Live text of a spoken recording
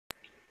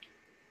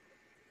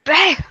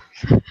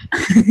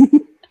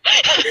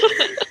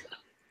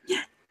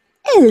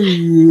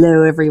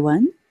Hello,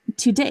 everyone.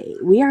 Today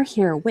we are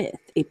here with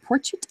A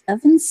Portrait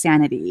of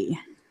Insanity.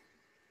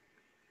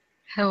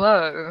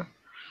 Hello.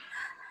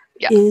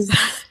 Yeah. Is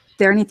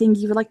there anything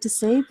you would like to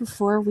say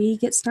before we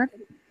get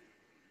started?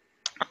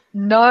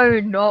 No,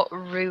 not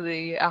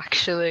really,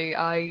 actually.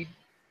 I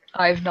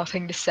have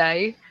nothing to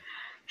say.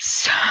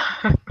 So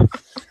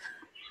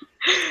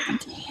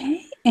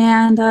Okay.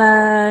 And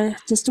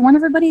just to warn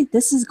everybody,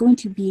 this is going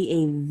to be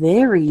a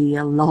very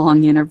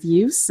long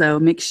interview, so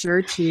make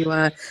sure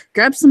to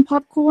grab some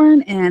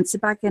popcorn and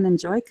sit back and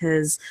enjoy,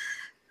 because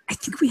I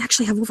think we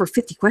actually have over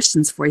 50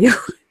 questions for you.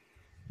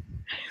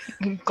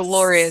 So,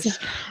 glorious.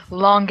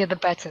 Longer the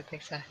better, they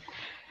say.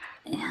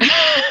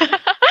 yeah.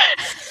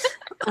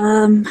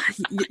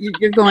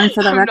 You're going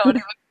for the I'm not record?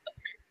 even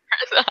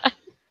for that.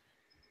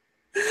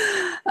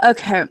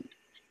 Okay.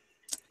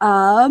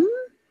 Um,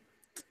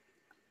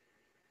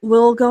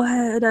 we'll go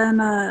ahead and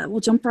we'll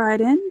jump right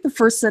in. The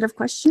first set of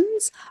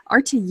questions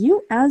are to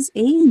you as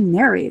a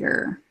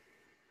narrator.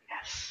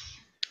 Yes.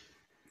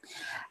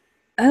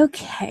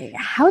 Okay,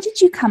 how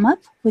did you come up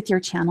with your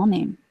channel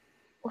name?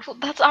 Well,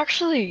 that's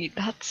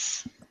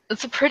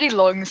a pretty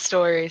long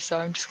story, so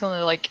I'm just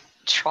gonna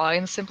try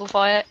and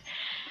simplify it.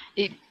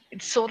 It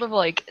it sort of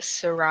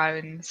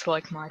surrounds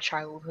my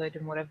childhood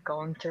and what I've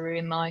gone through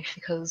in life,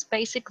 because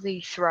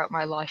basically throughout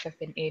my life I've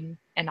been in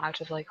and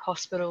out of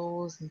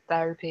hospitals and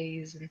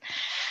therapies, and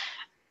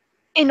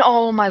in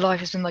all my life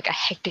has been a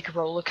hectic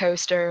roller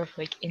coaster of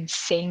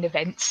insane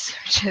events,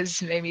 which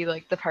has made me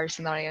the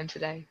person that I am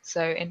today.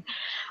 So in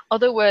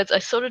other words, I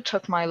sort of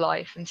took my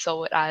life and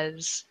saw it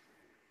as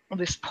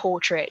this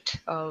portrait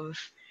of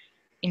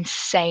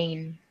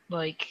insane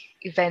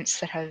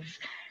events that have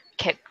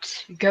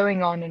kept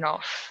going on and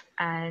off.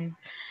 And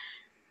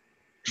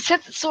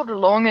since it's sort of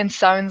long and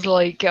sounds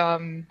like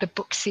the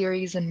book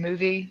series and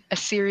movie, A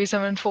Series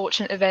of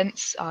Unfortunate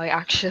Events, I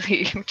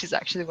actually, which is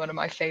actually one of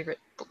my favorite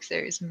book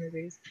series and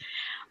movies,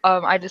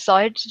 I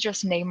decided to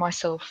just name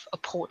myself A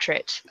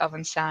Portrait of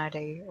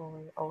Insanity, or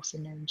also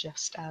known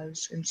just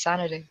as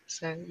Insanity.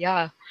 So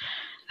yeah,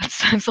 that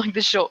sounds like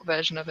the short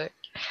version of it.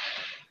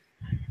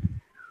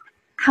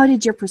 How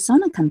did your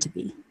persona come to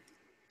be?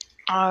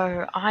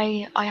 Oh,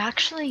 I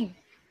actually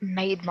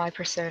made my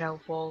persona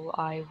while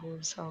I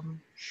was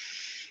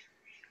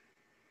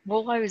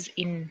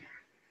in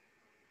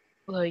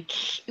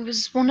it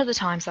was one of the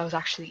times I was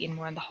actually in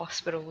one of the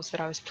hospitals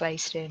that I was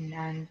placed in,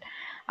 and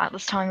at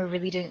this time I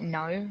really didn't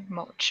know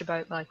much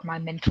about my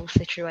mental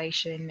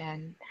situation,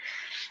 and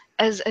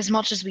as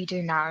much as we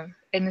do now.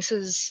 And this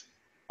was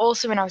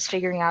also when I was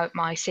figuring out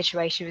my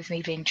situation with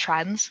me being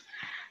trans.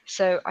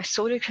 So I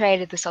sort of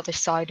created this other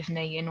side of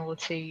me in order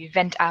to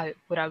vent out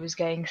what I was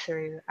going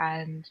through,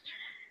 and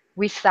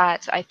with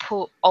that I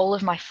put all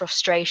of my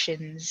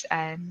frustrations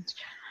and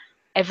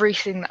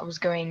everything that was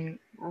going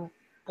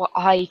what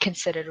I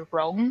considered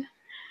wrong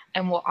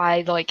and what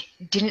I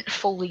didn't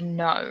fully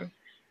know.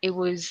 It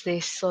was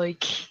this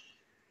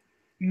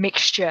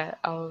mixture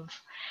of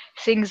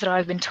things that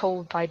I've been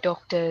told by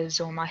doctors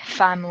or my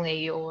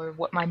family or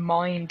what my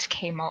mind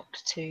came up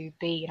to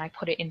be, and I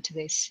put it into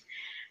this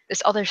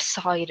other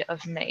side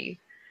of me,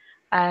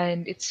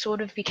 and it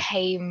sort of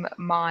became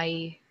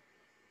my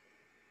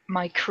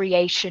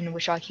creation,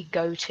 which I could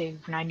go to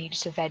when I needed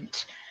to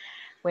vent,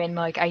 when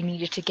I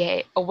needed to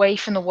get away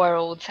from the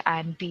world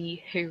and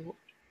be who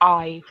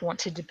I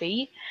wanted to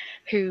be,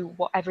 who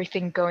what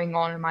everything going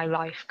on in my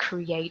life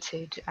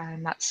created,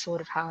 and that's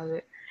sort of how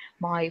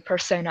my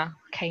persona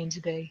came to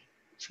be.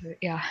 So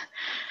yeah.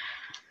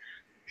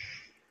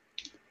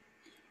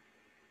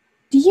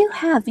 Do you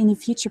have any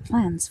future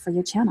plans for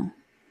your channel?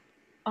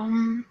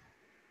 Um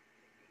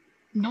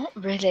Not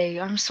really.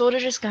 I'm sort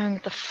of just going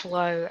with the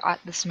flow at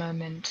this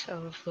moment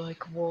of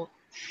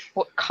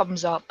what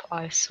comes up.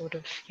 I sort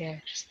of, yeah,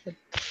 just the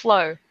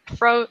flow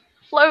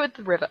with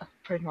the river,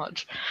 pretty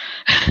much.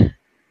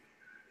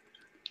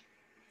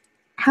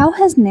 How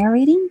has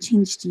narrating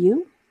changed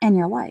you and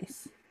your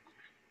life?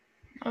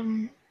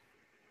 Um,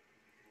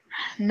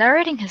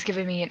 Narrating has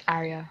given me an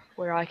area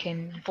where I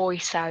can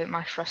voice out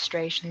my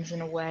frustrations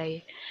in a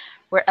way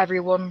where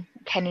everyone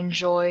can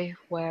enjoy,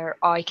 where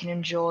I can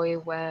enjoy,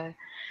 where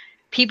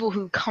people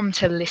who come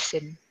to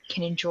listen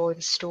can enjoy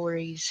the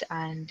stories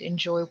and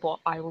enjoy what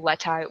I will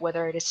let out,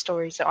 whether it is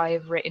stories that I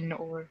have written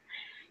or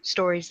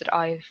stories that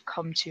I've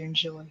come to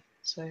enjoy.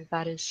 So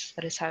that is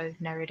how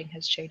narrating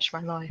has changed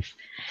my life.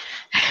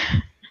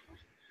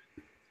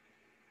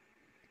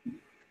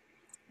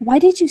 Why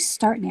did you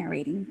start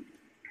narrating?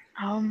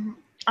 Um,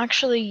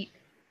 Actually,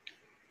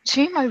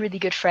 two of my really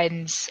good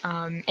friends,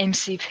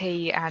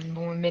 MCP and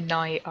More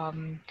Midnight,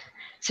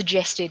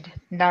 suggested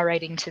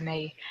narrating to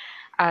me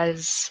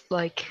as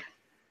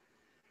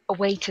a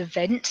way to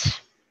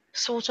vent,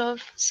 sort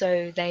of.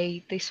 So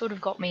they sort of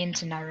got me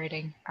into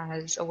narrating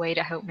as a way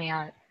to help me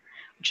out,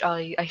 which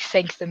I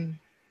thank them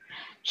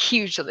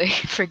hugely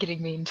for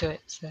getting me into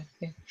it. So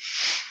yeah.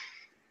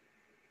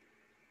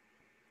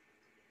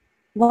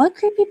 What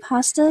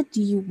creepypasta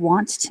do you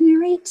want to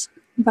narrate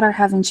but are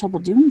having trouble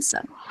doing so?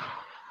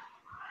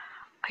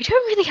 I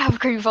don't really have a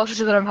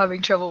creepypasta that I'm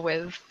having trouble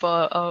with,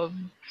 but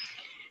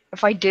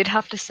if I did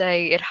have to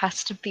say, it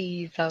has to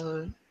be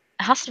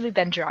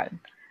Ben Drown.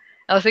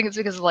 I think it's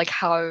because of like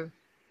how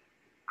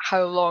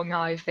long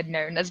I've been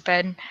known as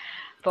Ben,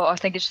 but I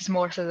think it's just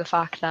more so the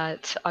fact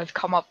that I've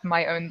come up in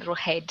my own little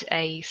head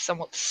a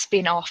somewhat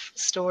spin-off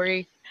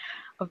story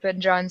of Ben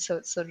Drown, so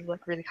it's sort of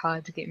like really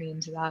hard to get me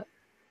into that.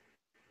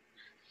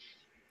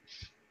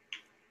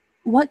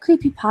 What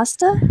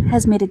creepypasta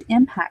has made an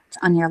impact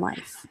on your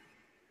life?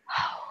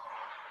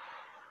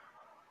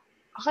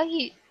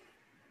 I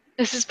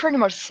This is pretty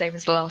much the same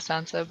as the last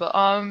answer, but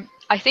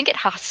I think it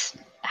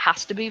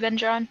has to be Ben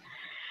Drown.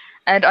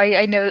 And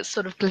I know it's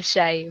sort of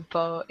cliche,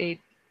 but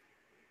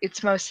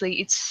it's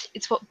mostly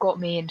it's what got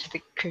me into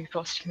the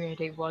creepypasta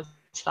community was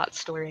that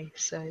story.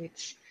 So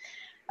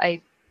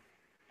I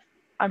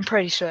I'm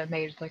pretty sure it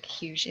made like a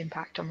huge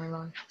impact on my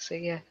life. So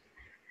yeah.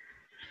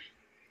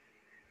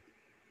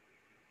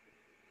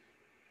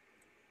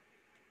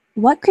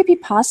 What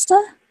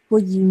creepypasta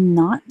will you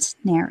not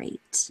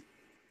narrate?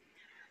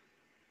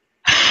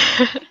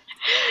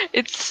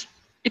 it's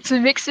it's a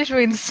mix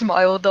between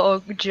Smile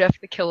Dog, Jeff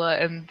the Killer,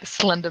 and the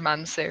Slender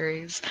Man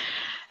series.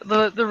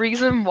 The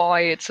reason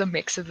why it's a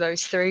mix of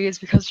those three is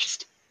because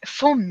just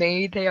for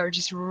me they are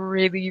just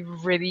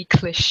really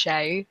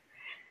cliche,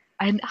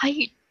 and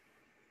I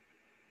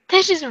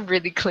they're just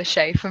really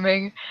cliche for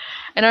me,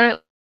 and I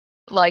don't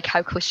like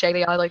how cliche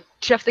they are. Like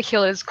Jeff the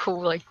Killer is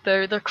cool, like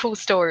they're cool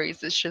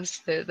stories. It's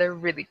just they're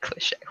really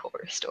cliche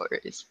horror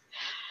stories.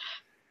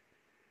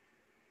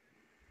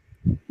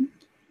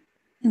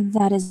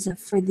 That is it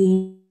for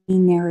the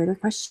narrator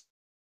question.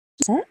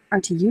 Set are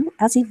to you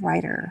as a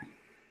writer.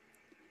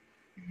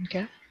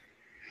 Okay.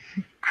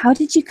 How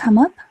did you come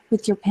up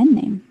with your pen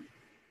name?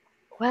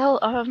 Well,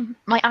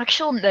 my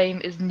actual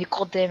name is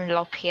Nicodème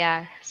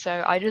Lapierre,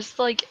 so I just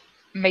like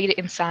made it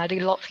Insanity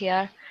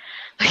Lapierre.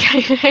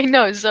 Like I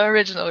know it's so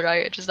original,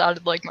 right? I just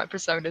added like my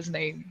persona's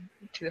name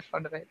to the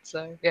front of it.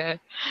 So yeah,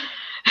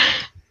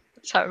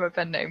 that's how my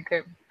pen name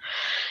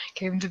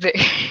came to be.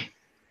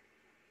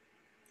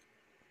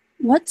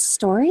 What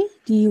story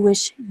do you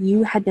wish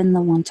you had been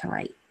the one to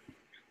write?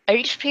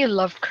 H.P.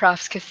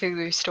 Lovecraft's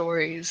Cthulhu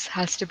stories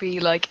has to be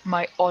like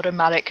my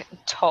automatic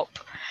top.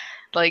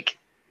 Like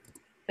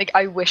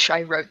I wish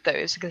I wrote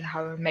those because of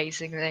how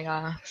amazing they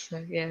are.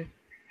 So yeah.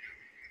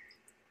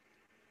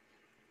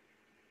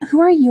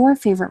 Who are your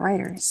favorite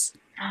writers?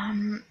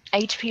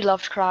 H.P.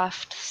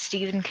 Lovecraft,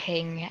 Stephen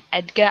King,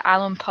 Edgar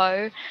Allan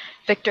Poe,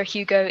 Victor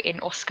Hugo, and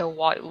Oscar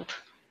Wilde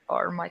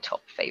are my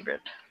top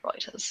favorite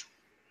writers.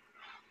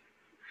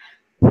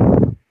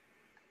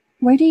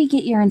 Where do you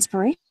get your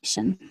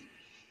inspiration?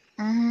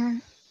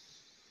 Mm,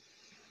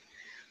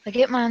 I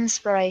get my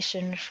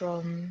inspiration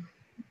from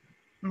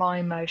my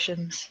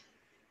emotions,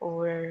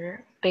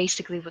 or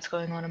basically what's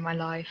going on in my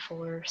life,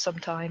 or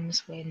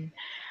sometimes when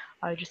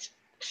I just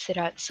sit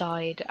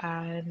outside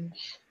and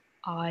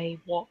I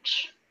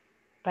watch.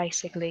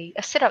 Basically,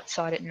 I sit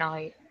outside at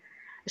night,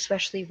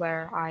 especially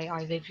where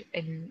I live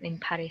in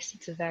Paris.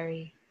 It's a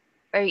very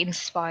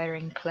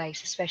inspiring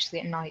place,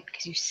 especially at night,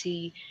 because you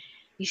see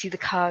the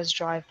cars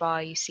drive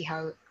by, you see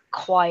how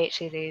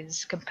quiet it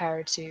is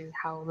compared to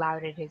how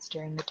loud it is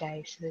during the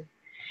day. So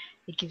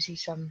it gives you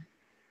some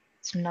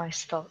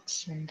nice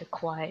thoughts and a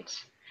quiet,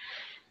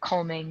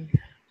 calming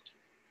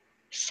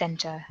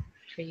center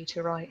for you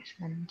to write,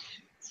 and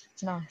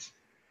it's nice.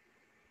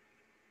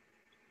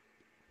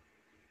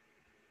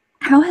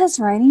 How has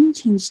writing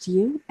changed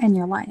you and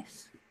your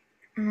life?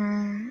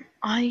 Mm,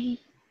 I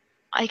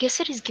guess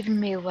it has given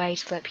me a way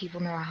to let people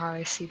know how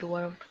I see the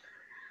world.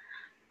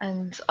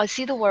 And I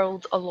see the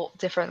world a lot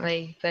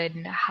differently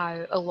than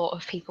how a lot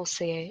of people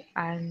see it.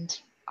 And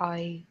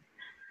I,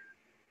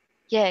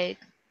 yeah, it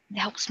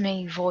helps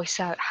me voice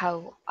out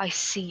how I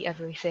see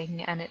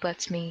everything, and it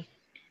lets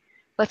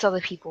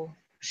other people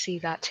see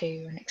that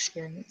too and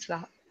experience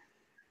that.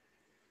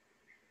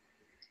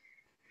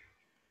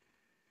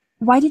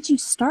 Why did you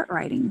start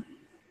writing?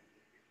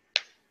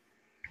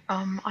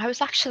 I was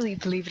actually,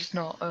 believe it or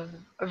not,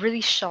 a really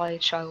shy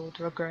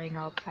child growing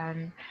up,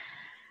 and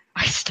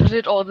I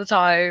studied all the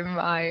time.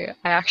 I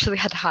actually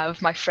had to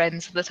have my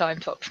friends at the time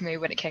talk to me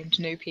when it came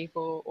to new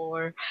people,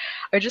 or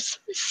I just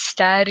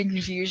stared in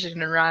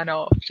confusion and ran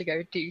off to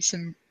go do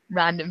some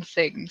random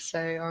things.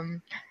 So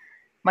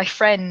my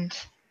friend,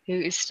 who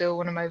is still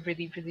one of my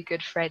really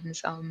good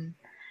friends,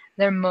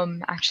 their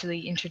mum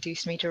actually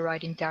introduced me to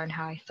writing down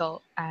how I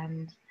thought,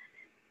 and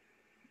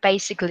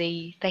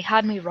basically they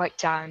had me write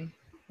down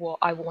what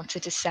I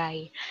wanted to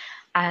say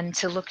and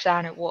to look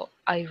down at what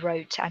I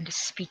wrote and to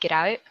speak it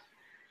out,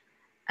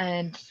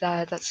 and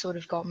that sort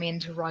of got me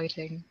into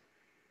writing.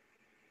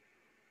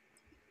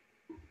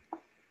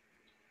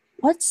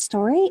 What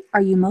story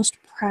are you most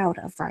proud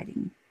of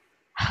writing?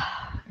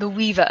 The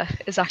Weaver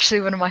is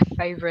actually one of my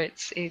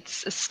favorites.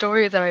 It's a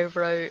story that I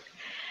wrote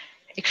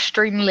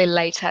extremely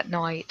late at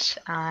night,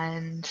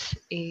 and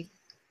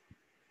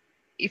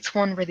it's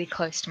one really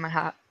close to my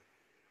heart.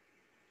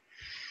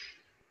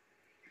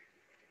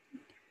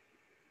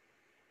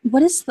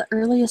 What is the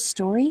earliest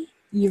story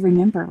you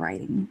remember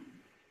writing?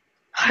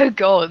 Oh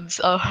God,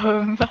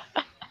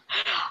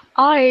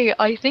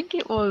 I think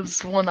it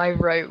was one I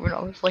wrote when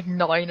I was like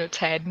 9 or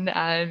 10,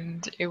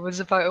 and it was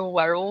about a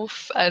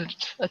werewolf and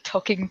a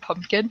talking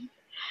pumpkin.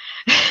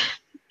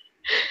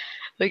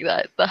 Like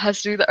that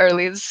has to be the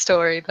earliest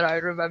story that I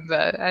remember,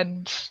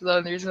 and the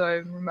only reason I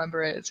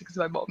remember it is because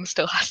my mom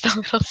still has the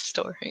little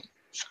story.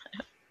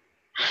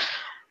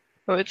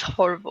 Oh, it's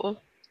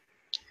horrible.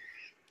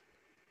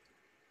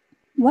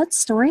 What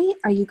story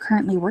are you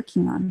currently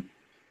working on?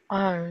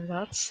 Oh,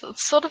 that's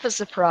sort of a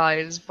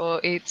surprise,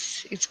 but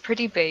it's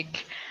pretty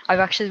big. I've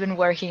actually been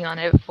working on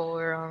it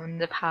for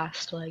the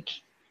past like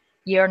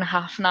year and a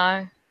half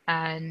now,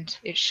 and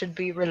it should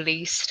be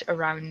released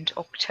around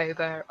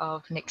October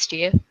of next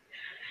year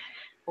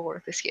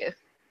or this year.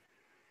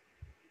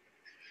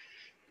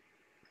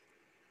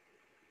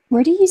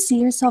 Where do you see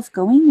yourself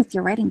going with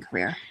your writing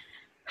career?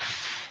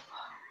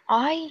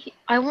 I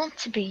want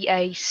to be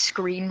a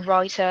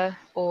screenwriter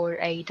or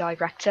a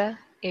director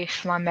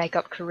if my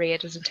makeup career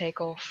doesn't take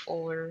off,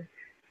 or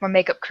my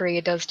makeup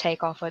career does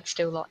take off. I'd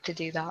still like to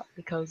do that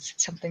because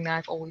it's something that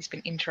I've always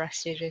been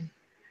interested in.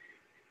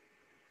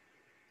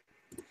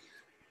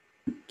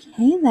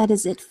 Okay, that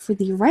is it for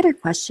the writer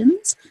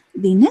questions.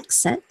 The next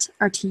set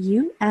are to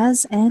you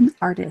as an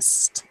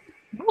artist.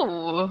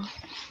 Ooh.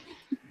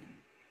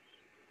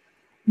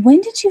 When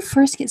did you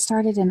first get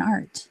started in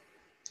art?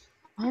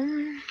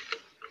 Um,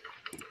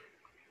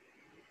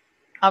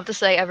 I have to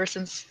say, ever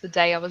since the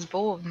day I was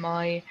born,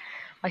 my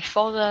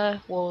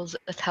father was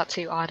a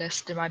tattoo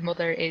artist, and my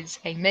mother is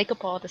a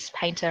makeup artist,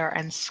 painter,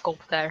 and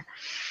sculptor.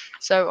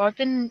 So I've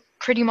been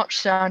pretty much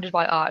surrounded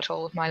by art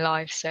all of my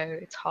life, so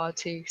it's hard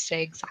to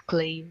say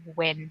exactly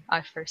when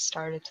I first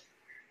started.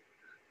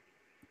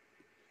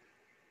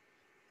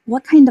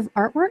 What kind of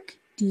artwork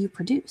do you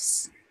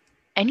produce?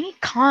 Any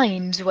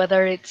kind,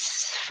 whether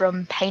it's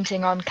from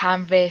painting on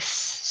canvas,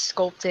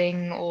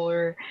 sculpting,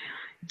 or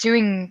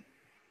doing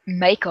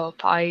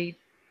makeup, I'm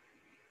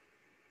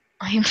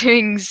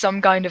doing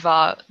some kind of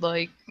art,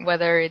 like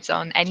whether it's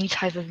on any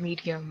type of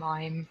medium,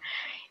 I'm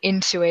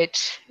into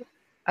it.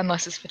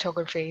 Unless it's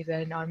photography,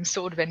 then I'm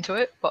sort of into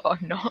it, but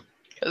I'm not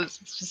because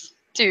it's just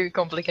too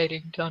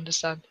complicated to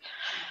understand.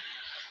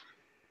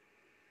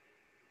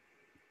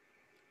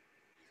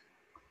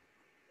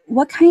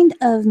 What kind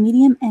of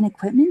medium and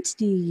equipment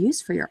do you use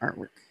for your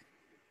artwork?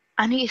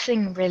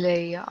 Anything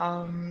really,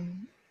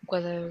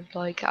 whether,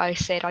 like I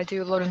said, I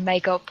do a lot of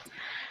makeup,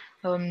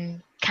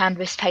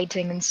 canvas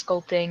painting and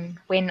sculpting.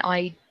 When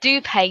I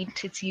do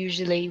paint, it's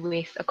usually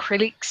with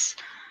acrylics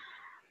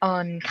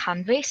on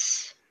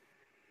canvas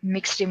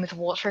mixed in with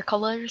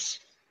watercolors.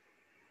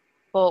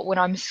 But when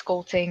I'm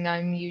sculpting,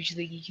 I'm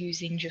usually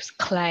using just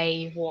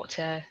clay,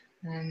 water,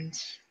 and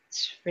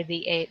it's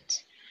really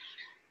it.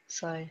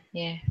 So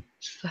yeah,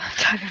 it's the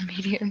type of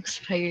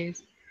mediums that I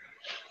use.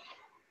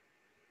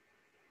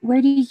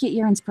 Where do you get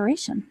your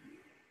inspiration?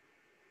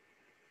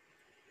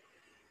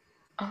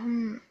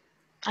 Um,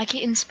 I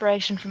get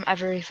inspiration from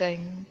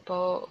everything,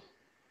 but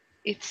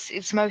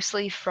it's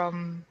mostly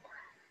from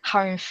how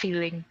I'm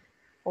feeling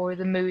or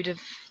the mood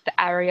of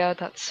the area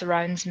that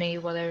surrounds me.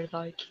 Whether,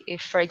 like,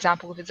 if for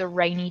example, if it's a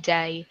rainy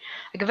day,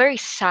 like a very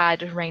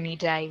sad rainy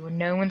day when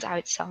no one's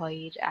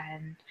outside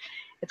and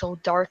it's all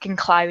dark and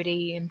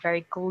cloudy and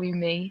very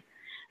gloomy.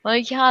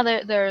 Like, yeah,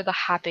 there are the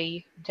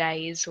happy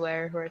days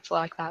where it's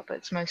like that, but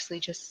it's mostly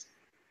just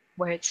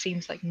where it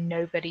seems like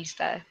nobody's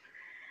there,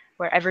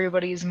 where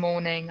everybody is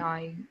mourning.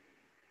 I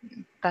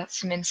That's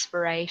some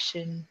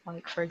inspiration.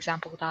 Like, for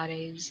example, that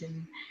is,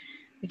 and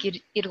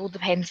like it all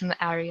depends on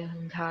the area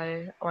and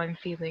how I'm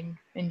feeling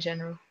in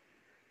general.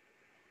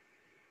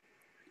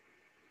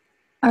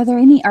 Are there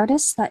any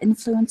artists that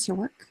influence your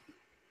work?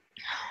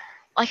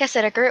 Like I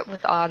said, I grew up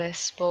with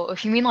artists, but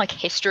if you mean like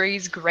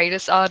history's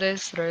greatest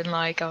artists that are in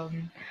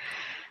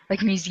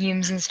like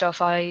museums and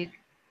stuff, I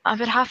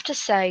would have to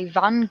say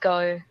Van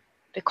Gogh,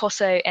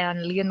 Picasso,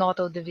 and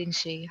Leonardo da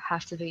Vinci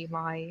have to be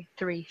my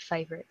three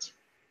favorite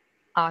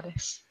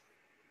artists.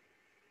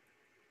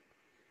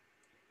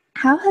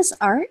 How has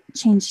art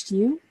changed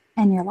you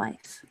and your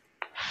life?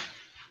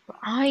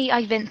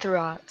 I went through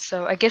art,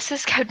 so I guess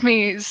this kept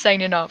me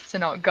sane enough to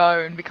not go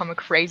and become a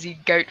crazy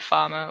goat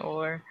farmer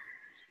or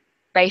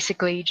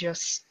basically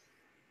just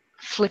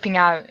flipping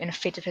out in a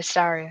fit of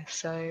hysteria.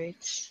 So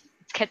it's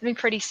kept me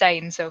pretty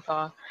sane so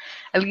far,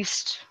 at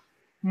least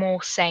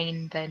more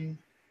sane than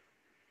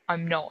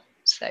I'm not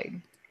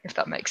sane, if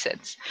that makes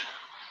sense.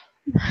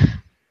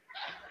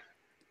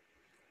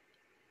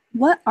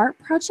 What art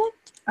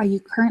project are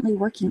you currently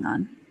working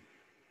on?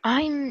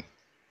 I'm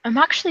I'm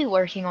actually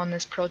working on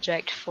this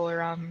project for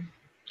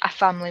a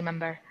family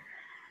member.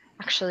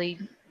 Actually,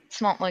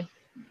 it's not like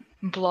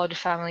blood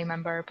family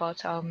member,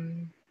 but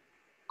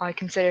I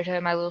considered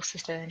her my little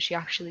sister, and she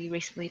actually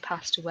recently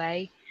passed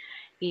away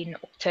in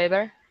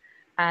October,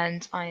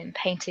 and I'm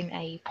painting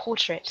a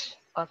portrait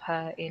of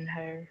her in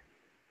her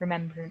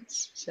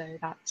remembrance. So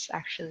that's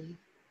actually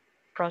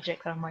a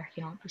project that I'm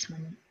working on at this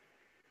moment.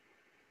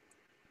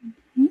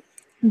 Hmm?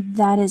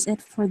 That is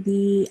it for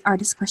the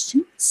artist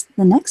questions.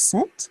 The next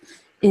set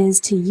is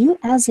to you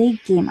as a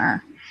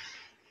gamer.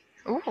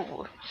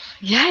 Ooh,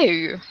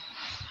 yay!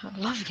 I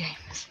love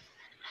games.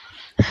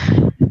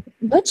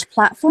 Which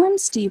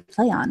platforms do you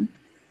play on?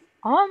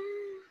 Um,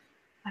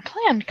 I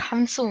play on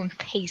console and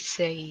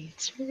PC.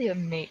 It's really a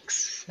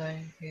mix, so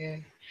yeah.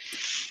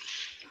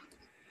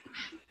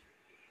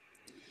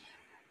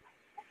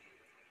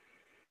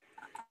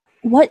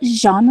 What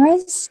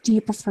genres do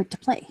you prefer to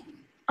play?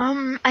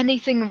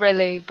 Anything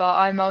really, but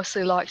I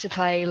mostly like to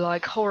play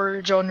like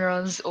horror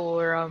genres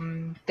or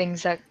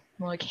things that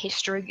like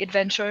history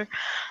adventure.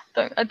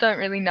 I don't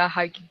really know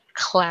how to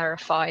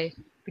clarify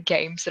the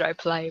games that I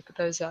play, but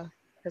those are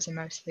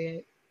mostly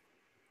it.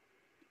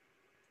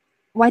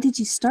 Why did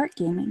you start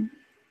gaming?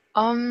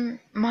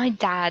 My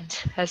dad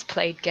has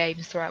played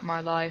games throughout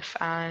my life,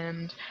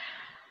 and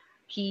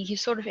he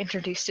sort of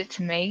introduced it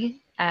to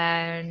me,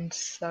 and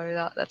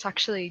so that's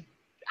actually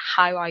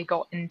how I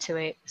got into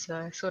it. So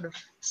I sort of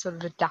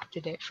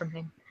adapted it from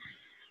him.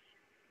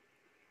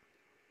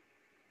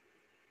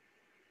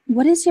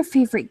 What is your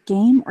favorite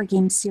game or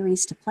game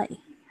series to play?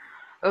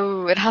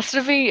 Oh, it has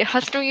to be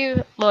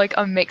like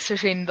a mix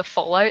between the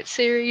Fallout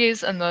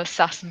series and the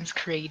Assassin's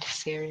Creed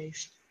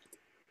series.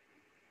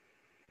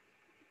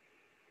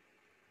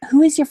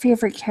 Who is your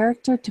favorite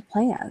character to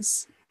play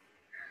as?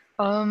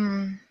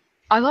 Um,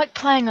 I like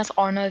playing as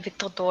Arno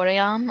Victor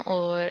Dorian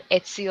or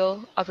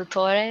Ezio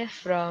Auditore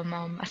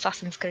from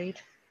Assassin's Creed.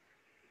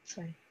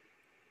 So,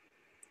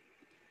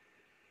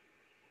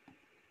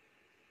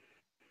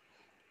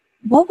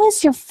 What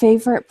was your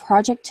favorite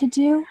project to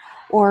do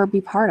or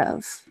be part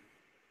of?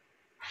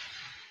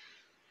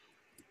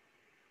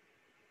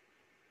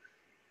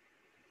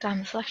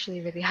 damn, it's actually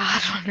a really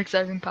hard one because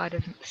I've been part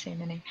of so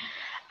many.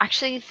 I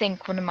actually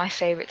think one of my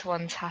favorite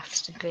ones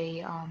has to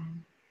be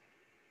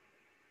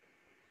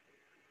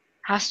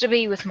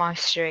with my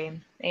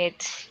stream.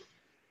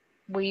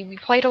 We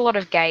played a lot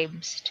of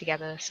games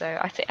together, so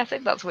I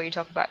think that's what you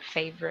talk about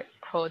favorite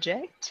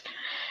project.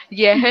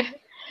 Yeah,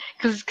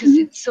 because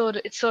Mhm. it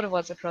sort of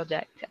was a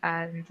project,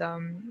 and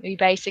we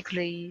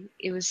basically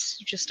it was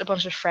just a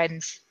bunch of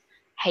friends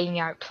hanging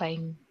out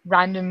playing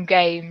random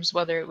games,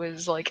 whether it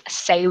was like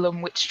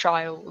Asylum Witch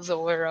Trials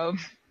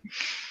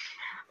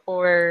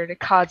or the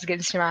Cards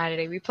Against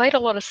Humanity. We played a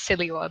lot of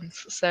silly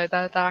ones, so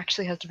that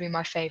actually has to be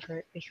my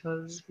favorite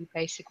because we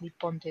basically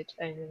bonded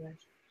over this.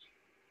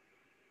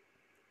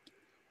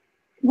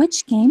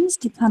 Which games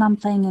do you plan on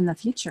playing in the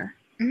future?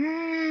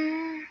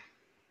 Mm,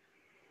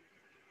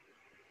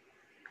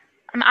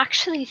 I'm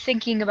actually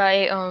thinking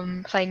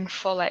about playing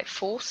Fallout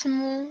 4 some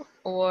more,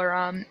 or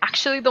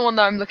actually the one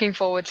that I'm looking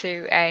forward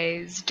to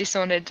is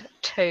Dishonored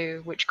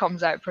 2, which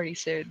comes out pretty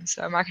soon.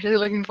 So I'm actually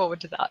looking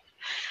forward to that.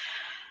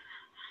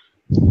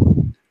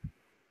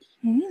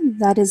 Okay,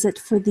 that is it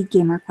for the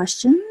gamer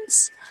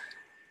questions.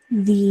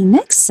 The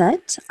next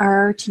set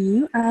are to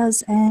you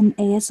as an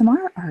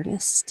ASMR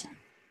artist.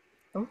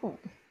 Oh,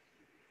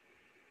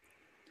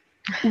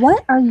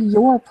 What are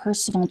your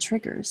personal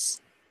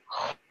triggers?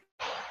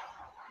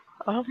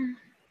 um,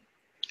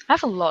 I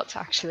have a lot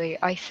actually.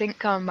 I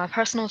think my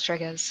personal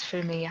triggers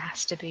for me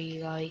has to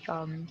be like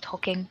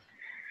talking,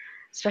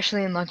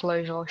 especially in like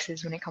low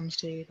voices when it comes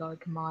to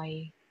like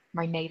my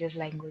native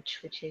language,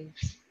 which is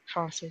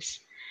Francis.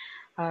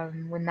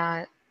 When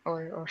that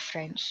or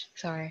French,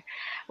 sorry.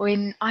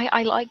 When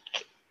I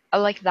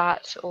like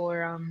that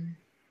or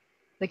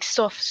like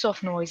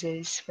soft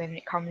noises when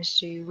it comes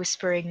to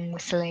whispering,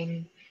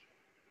 whistling,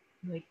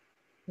 like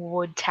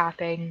wood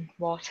tapping,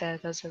 water.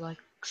 Those are like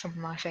some of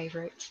my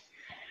favorites.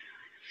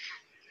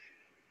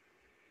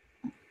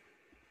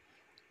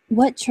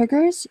 What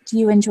triggers do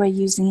you enjoy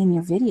using in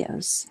your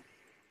videos?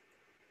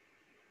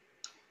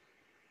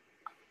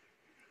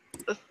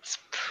 It's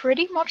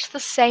pretty much the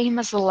same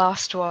as the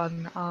last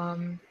one.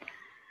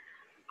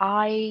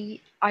 I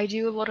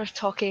do a lot of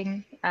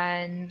talking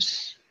and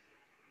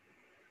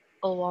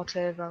a lot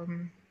of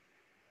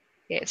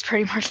yeah, it's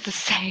pretty much the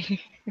same.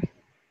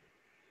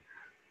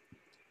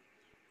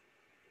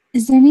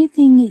 Is there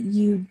anything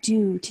you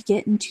do to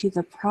get into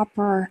the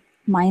proper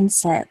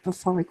mindset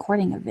before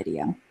recording a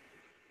video?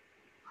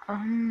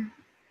 Um,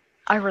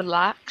 I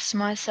relax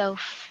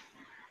myself.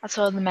 That's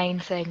one of the main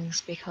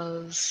things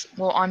because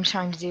what I'm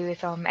trying to do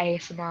with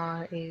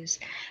ASMR is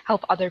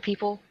help other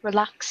people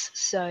relax.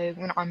 So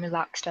when I'm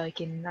relaxed, I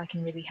can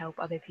really help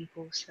other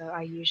people. So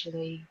I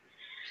usually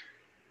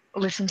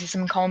listen to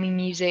some calming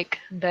music,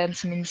 burn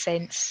some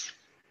incense,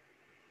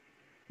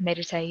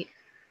 meditate,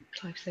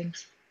 type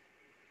things.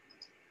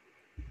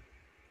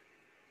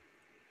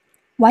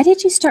 Why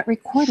did you start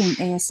recording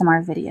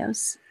ASMR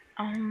videos?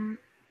 Um,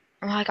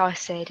 like I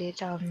said,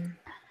 it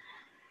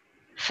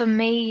for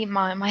me,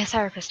 my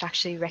therapist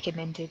actually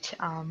recommended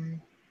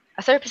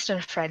a therapist and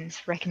a friend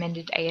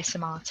recommended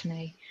ASMR to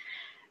me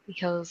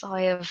because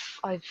I've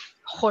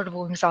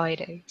horrible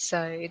anxiety,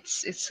 so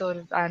it's sort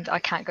of and I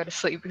can't go to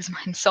sleep because of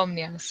my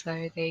insomnia.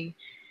 So they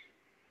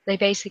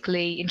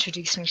basically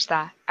introduced me to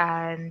that,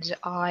 and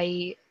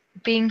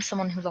being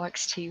someone who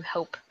likes to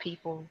help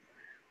people,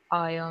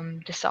 I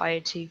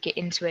decided to get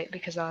into it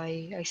because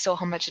I saw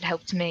how much it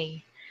helped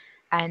me,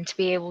 and to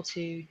be able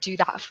to do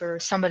that for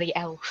somebody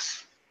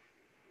else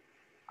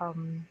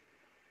um,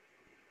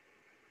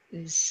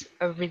 is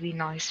a really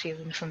nice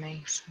feeling for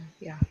me. So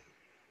yeah.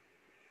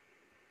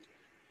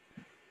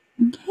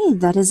 Okay,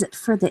 that is it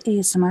for the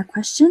ASMR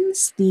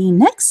questions. The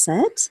next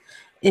set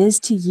is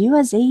to you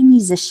as a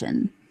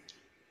musician.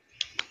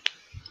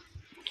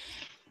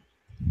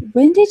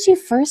 When did you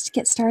first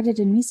get started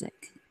in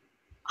music?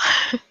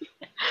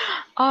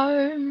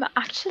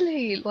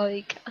 Actually,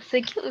 like I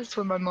think it was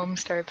when my mom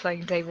started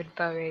playing David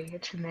Bowie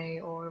to me,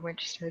 or when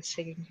she started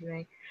singing to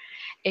me.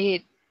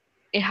 It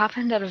it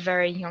happened at a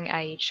very young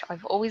age.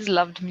 I've always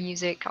loved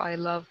music. I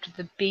loved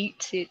the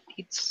beat.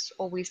 It's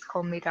always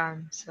calmed me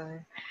down. So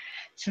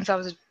since I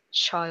was a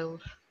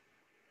child,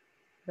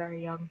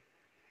 very young.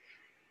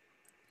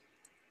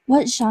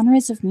 What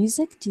genres of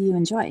music do you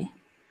enjoy?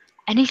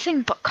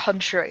 Anything but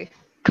country.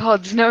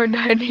 Gods, no,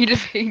 no need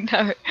to be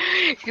no.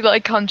 If you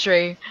like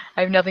country,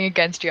 I have nothing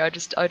against you. I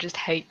just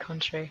hate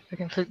country. I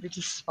completely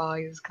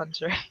despise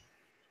country.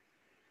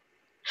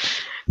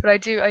 But I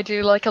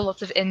do like a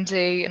lot of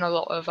indie and a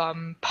lot of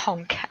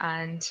punk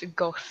and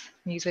goth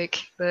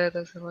music.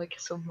 Those are like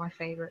some of my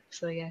favorites.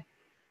 So yeah.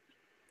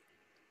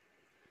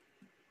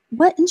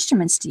 What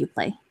instruments do you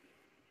play?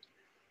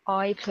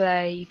 I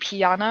play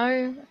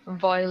piano,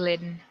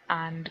 violin,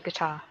 and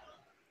guitar.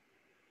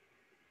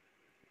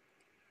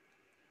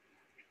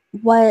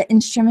 What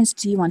instruments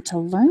do you want to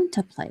learn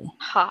to play?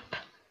 Harp.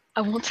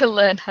 I want to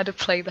learn how to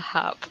play the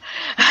harp.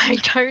 I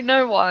don't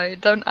know why.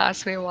 Don't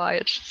ask me why.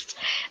 It's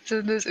one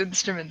of those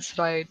instruments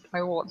that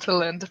I want to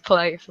learn to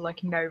play for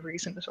like no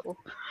reason at all.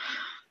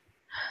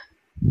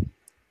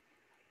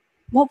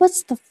 What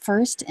was the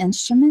first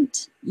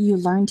instrument you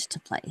learned to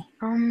play?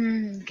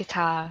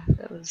 Guitar.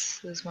 That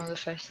was one of the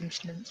first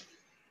instruments.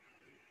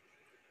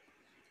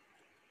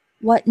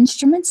 What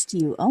instruments do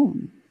you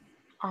own?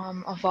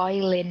 A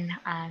violin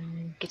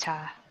and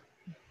guitar.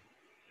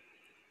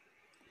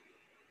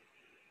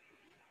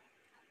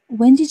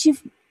 When did you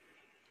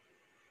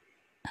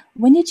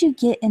when did you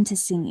get into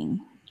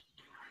singing?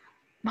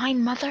 My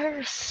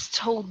mother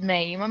told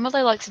me. My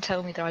mother likes to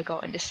tell me that I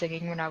got into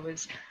singing when I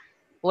was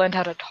learned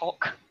how to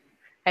talk.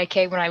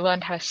 Okay, when I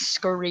learned how to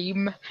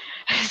scream.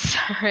 So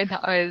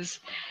that was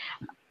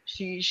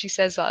she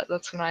says that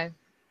that's when I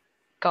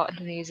got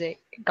into music,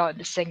 got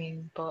into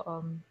singing. But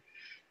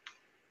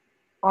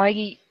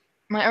I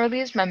my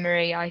earliest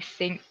memory, I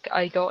think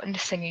I got into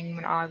singing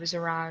when I was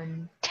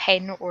around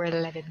 10 or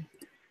 11.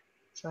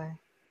 So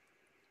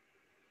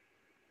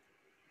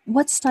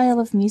What style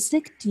of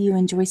music do you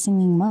enjoy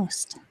singing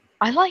most?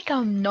 I like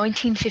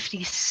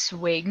 1950s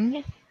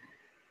swing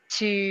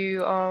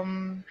to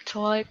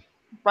like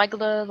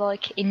regular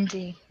like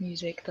indie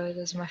music.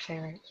 Those are my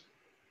favorites.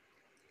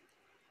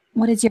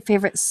 What is your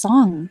favorite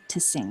song to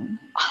sing?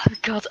 Oh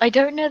god, I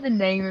don't know the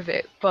name of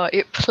it, but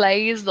it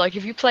plays like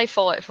if you play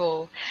Fallout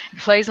 4, it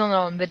plays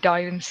on the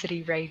Diamond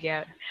City radio.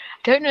 I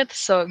don't know the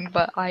song,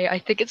 but I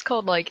think it's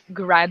called like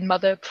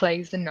Grandmother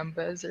Plays the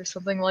Numbers or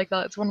something like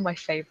that. It's one of my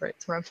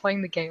favorites. When I'm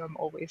playing the game, I'm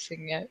always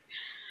singing it.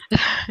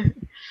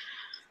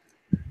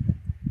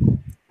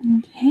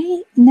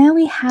 Okay, now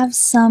we have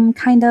some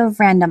kind of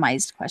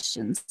randomized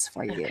questions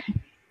for you, Okay.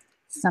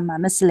 some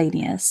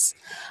miscellaneous.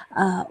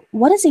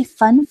 What is a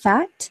fun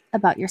fact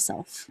about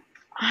yourself?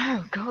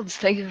 Oh god,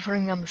 thank you for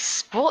putting me on the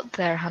spot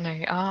there,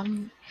 honey.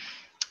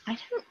 I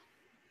don't.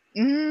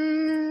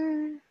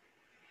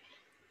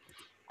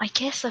 I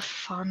guess a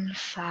fun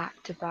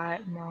fact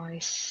about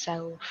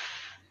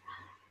myself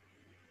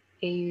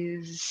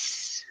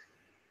is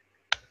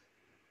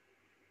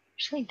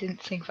actually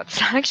didn't think about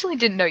this. I actually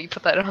didn't know you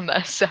put that on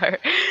there, so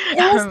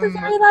It was the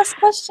um, very last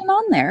question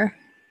on there.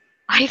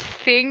 I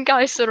think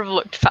I sort of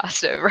looked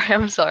past it, right?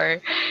 I'm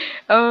sorry.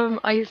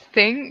 I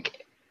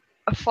think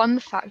a fun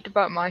fact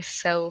about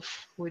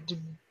myself would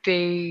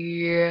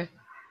be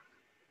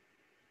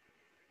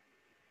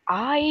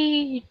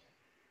I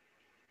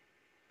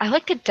I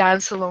like to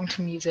dance along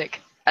to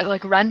music. At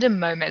like random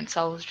moments,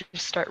 I'll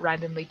just start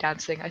randomly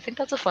dancing. I think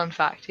that's a fun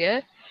fact,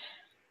 yeah?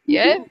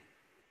 Yeah? Hmm,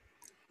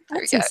 There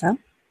I'd we say go. so.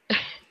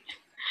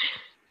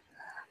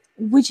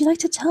 Would you like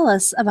to tell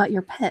us about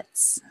your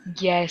pets?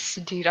 Yes,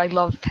 dude, I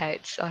love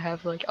pets. I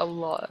have like a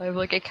lot. I have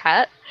like a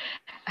cat.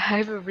 I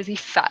have a really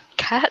fat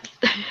cat,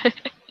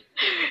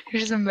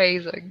 which is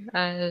amazing.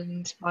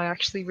 And I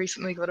actually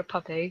recently got a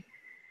puppy.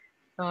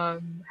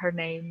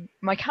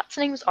 My cat's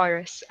name is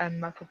Iris, and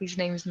my puppy's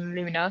name is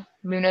Luna.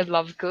 Luna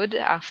Lovegood,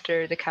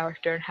 after the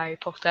character in Harry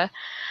Potter.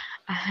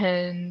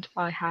 And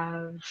I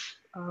have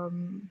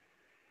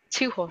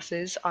two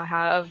horses. I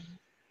have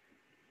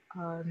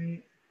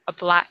um, a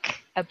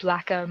black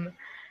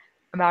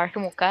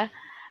American Walker,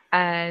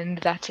 and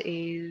that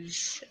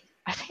is,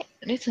 I think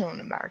it's not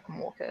an American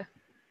Walker.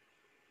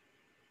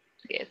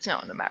 Yeah, it's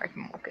not an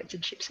American Walker. It's a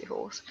Gypsy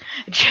horse.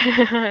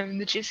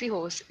 The Gypsy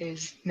horse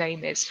is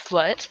name is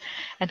Flirt,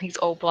 and he's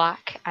all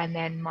black. And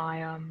then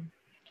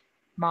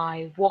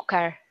my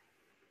Walker,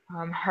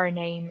 her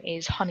name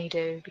is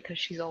Honeydew because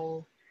she's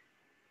all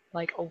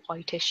like a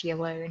whitish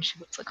yellow, and she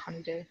looks like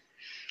honeydew.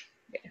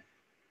 Yeah.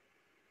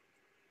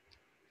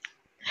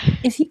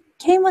 If you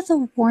came with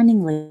a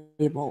warning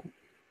label,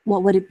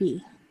 what would it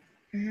be?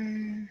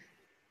 Mm,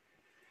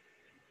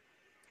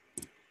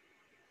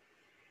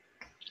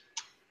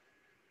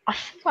 I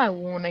think my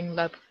warning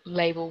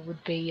label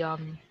would be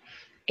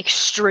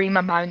extreme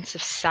amounts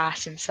of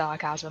sass and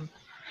sarcasm.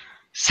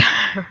 So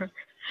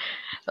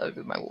that would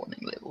be my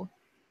warning label.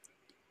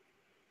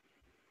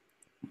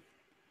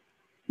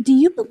 Do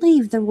you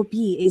believe there will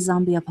be a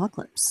zombie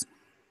apocalypse?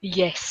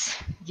 Yes,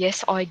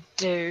 yes, I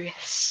do.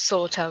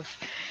 Sort of.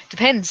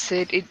 Depends.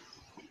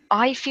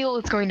 I feel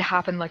it's going to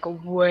happen like a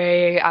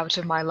way out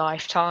of my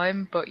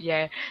lifetime, but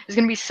yeah, there's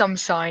going to be some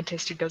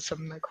scientist who does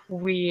some like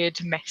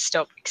weird, messed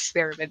up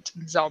experiment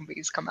and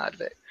zombies come out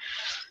of it.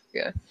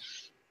 Yeah.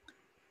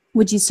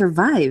 Would you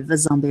survive a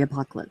zombie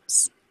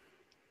apocalypse?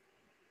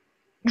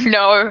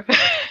 No.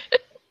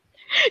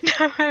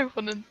 No, I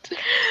wouldn't.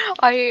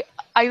 I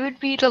I would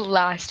be the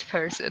last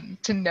person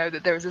to know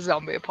that there was a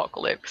zombie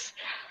apocalypse.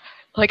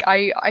 Like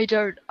I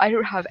don't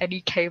have any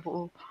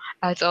cable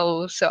at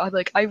all, so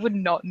I would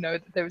not know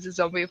that there was a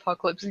zombie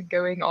apocalypse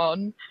going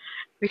on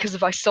because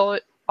if I saw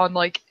it on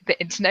like the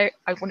internet,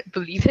 I wouldn't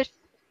believe it,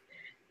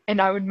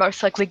 and I would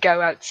most likely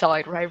go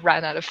outside where I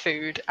ran out of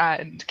food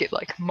and get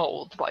like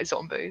mauled by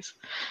zombies.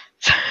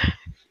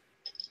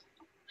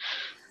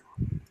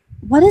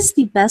 What is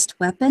the best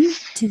weapon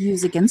to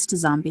use against a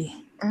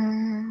zombie?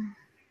 Mm,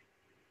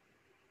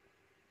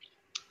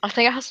 I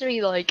think it has to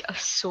be like a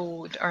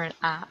sword or an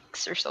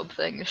axe or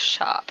something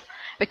sharp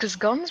because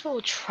guns will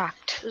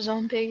attract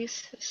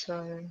zombies.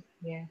 So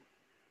yeah,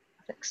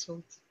 I think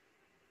swords.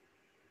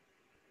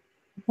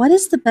 What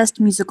is the best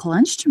musical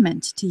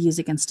instrument to use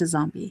against a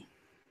zombie?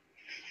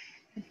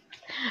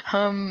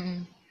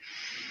 Um,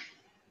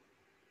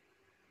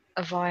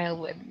 a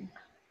violin.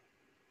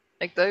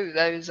 Like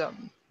those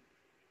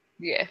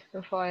yeah, a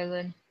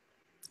violin.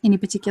 Any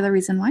particular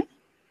reason why?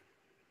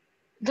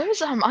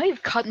 Those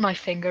I've cut my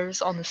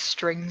fingers on the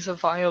strings of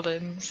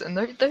violins, and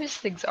those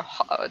things are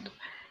hard.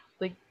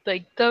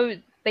 Like those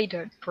they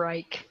don't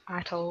break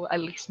at all.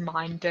 At least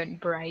mine don't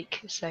break.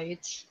 So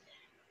it's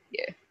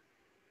yeah.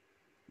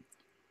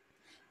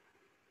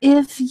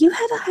 If you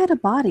had a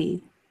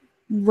body,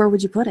 where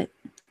would you put it?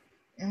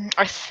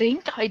 I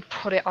think I'd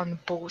put it on the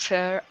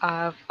border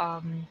of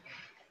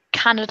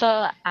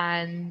Canada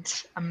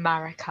and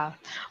America,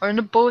 or on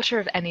the border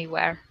of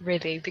anywhere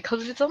really,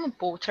 because if it's on the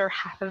border,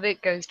 half of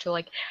it goes to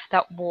like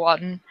that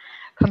one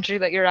country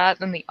that you're at,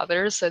 and the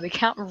others, so they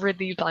can't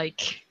really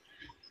like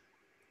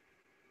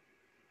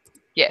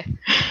yeah.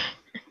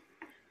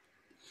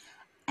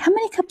 How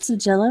many cups of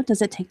jello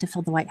does it take to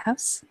fill the White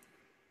House?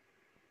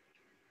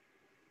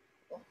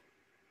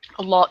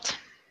 A lot,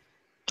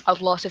 a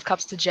lot of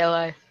cups of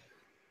Jello.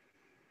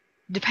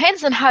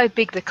 Depends on how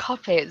big the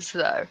cup is,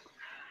 though.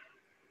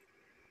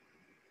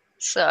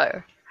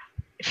 So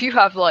if you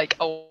have like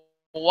a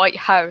White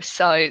House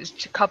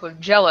sized cup of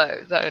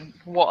Jello, then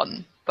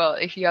one.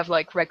 But if you have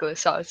like regular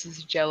sizes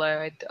of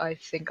Jello, I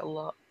think a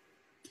lot.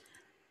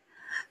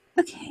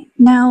 Okay,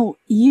 now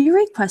you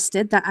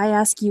requested that I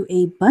ask you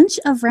a bunch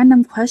of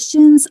random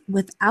questions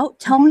without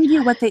telling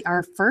you what they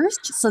are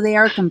first, so they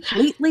are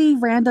completely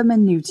random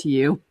and new to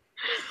you.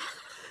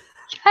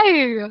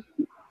 Hey!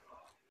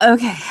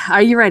 Okay,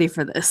 are you ready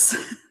for this?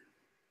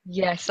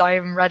 Yes, I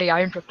am ready.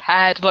 I am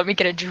prepared. Let me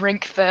get a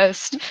drink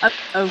first.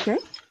 Okay,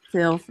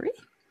 feel free.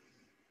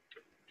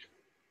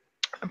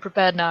 I'm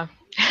prepared now.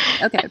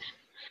 Okay,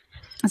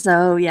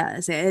 so yeah,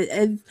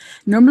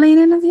 normally in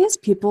interviews,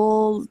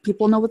 people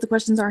know what the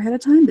questions are ahead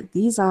of time, but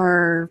these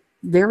are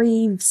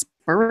very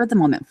spur of the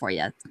moment for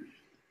you.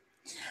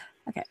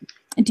 Okay,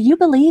 do you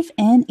believe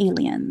in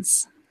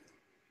aliens?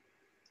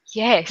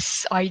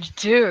 Yes, I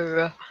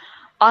do.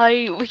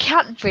 We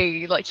can't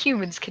be like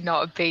humans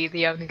cannot be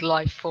the only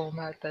life form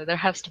out there. There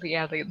has to be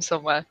aliens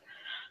somewhere.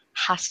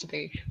 Has to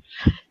be.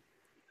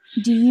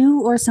 Do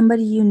you or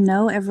somebody you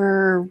know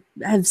ever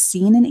have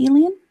seen an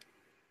alien?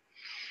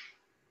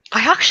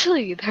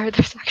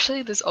 There's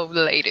actually this old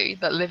lady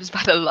that lives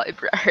by the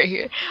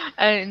library,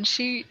 and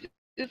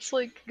it's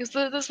like because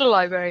there's a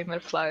library and a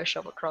flower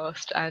shop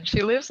across, and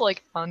she lives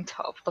like on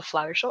top of the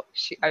flower shop.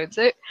 She owns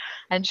it,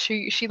 and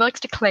she likes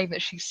to claim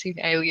that she's seen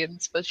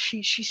aliens, but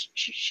she's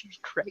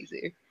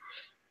crazy.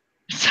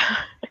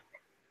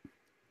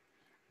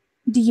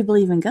 Do you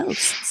believe in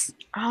ghosts?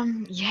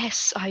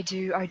 Yes, I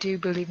do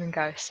believe in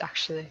ghosts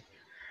actually.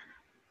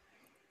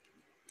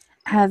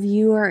 Have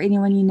you or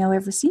anyone you know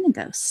ever seen a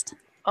ghost?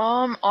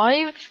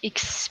 I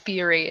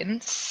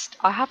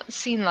haven't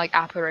seen like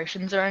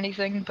apparitions or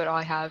anything, but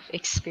I have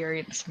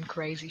experienced some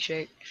crazy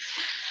shit.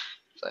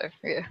 So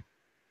yeah.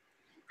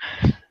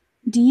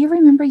 Do you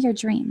remember your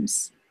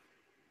dreams?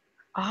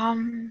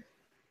 Um,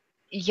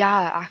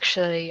 yeah,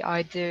 actually,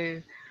 I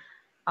do.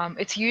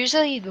 It's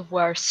usually the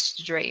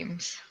worst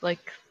dreams,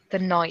 like the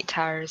night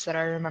terrors that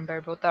I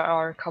remember, but there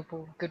are a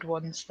couple good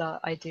ones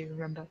that I do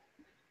remember.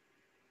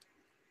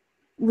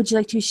 Would you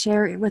like to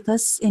share with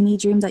us any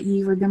dream that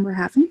you remember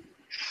having?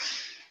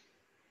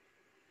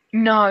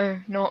 No,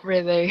 not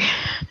really.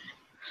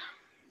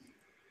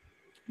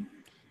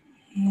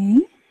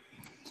 Okay.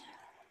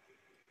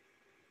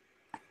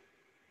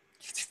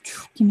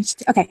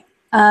 Okay.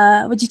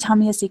 Would you tell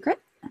me a secret?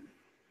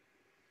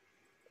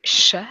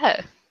 Sure.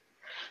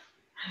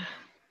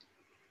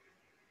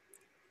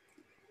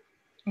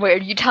 Wait,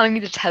 are you telling me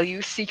to tell you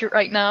a secret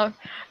right now?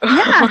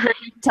 Yeah. Or-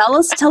 Tell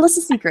us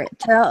a secret.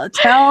 Tell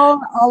all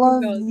Oh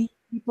of god. the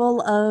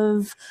people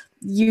of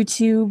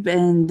YouTube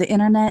and the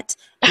internet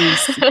a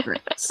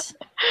secret.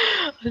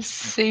 A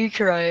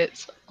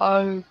secret.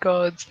 Oh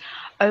god.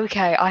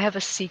 Okay, I have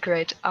a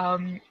secret.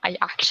 I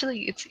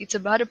actually it's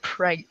about a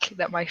prank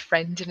that my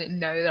friend didn't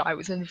know that I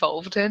was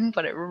involved in,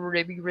 but it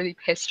really, really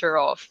pissed her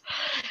off.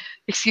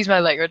 Excuse my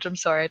language, I'm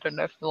sorry, I don't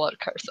know if I'm allowed to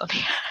curse on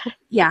here.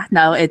 Yeah,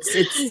 no, it's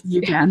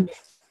you can.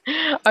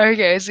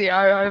 Okay, see,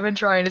 I've been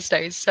trying to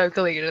stay so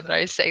clean and then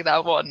I say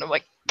that one, I'm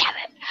like, damn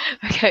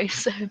it. Okay,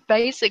 so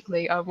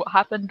basically, what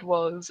happened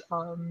was,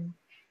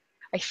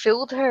 I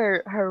filled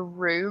her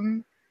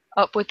room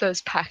up with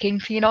those packing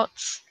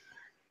peanuts,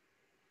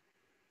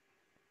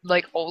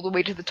 like all the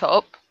way to the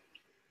top.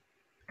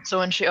 So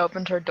when she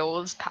opened her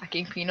doors,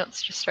 packing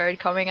peanuts just started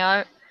coming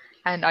out,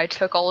 and I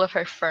took all of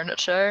her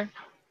furniture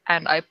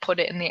and I put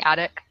it in the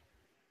attic,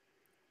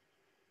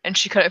 and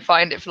she couldn't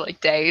find it for like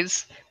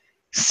days.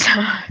 So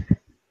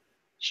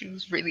she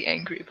was really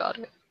angry about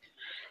it.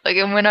 Like,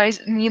 and when I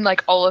mean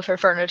like all of her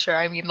furniture,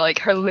 I mean like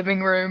her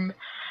living room,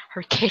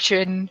 her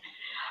kitchen,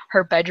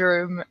 her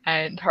bedroom,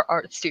 and her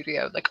art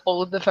studio. Like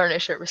all of the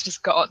furniture was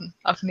just gone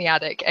up in the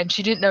attic, and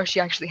she didn't know she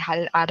actually had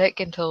an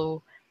attic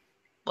until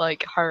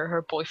like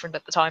her boyfriend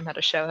at the time had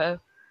to show her,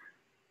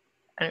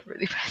 and it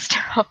really pissed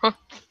her off.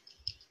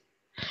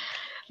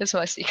 That's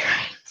my secret.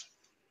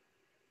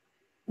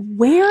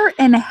 Where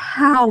and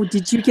how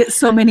did you get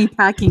so many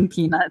packing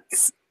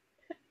peanuts?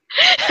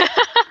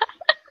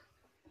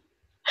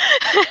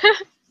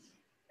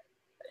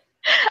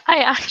 I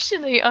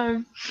actually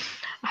I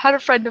had a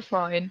friend of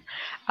mine,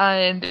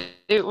 and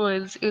it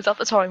was at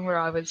the time where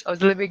I was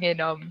living in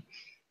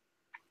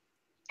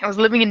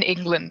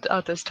England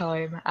at this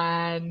time,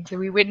 and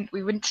we went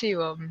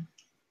to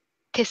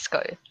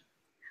Tisco,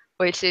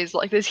 which is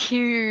like this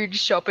huge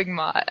shopping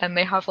mart, and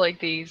they have like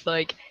these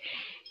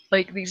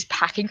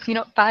packing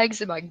peanut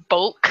bags in like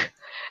bulk,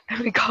 and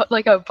we got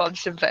like a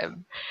bunch of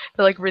them.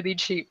 They're like really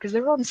cheap because they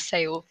were on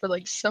sale for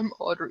like some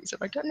odd reason.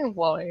 I don't know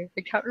why.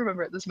 I can't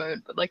remember at this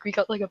moment, but like we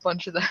got like a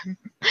bunch of them,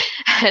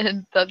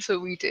 and that's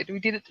what we did. We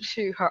did it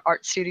to her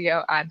art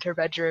studio and her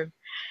bedroom.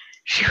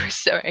 She was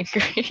so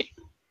angry.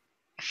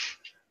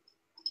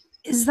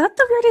 Is that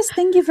the weirdest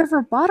thing you've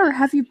ever bought, or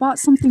have you bought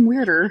something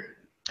weirder?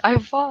 I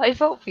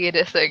felt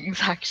weirder things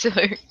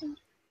actually.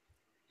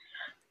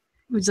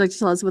 Would you like to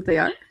tell us what they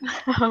are?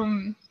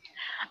 Um,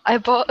 I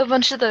bought a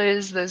bunch of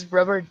those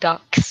rubber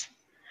ducks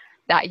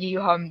that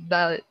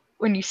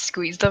when you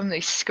squeeze them they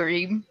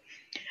scream,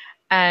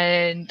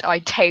 and I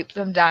taped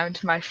them down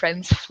to my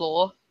friend's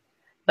floor,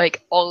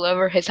 like all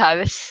over his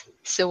house.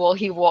 So while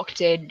he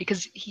walked in,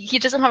 because he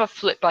doesn't have a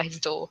flip by his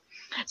door,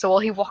 so while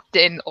he walked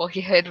in, all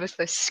he heard was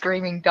the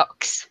screaming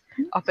ducks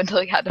up until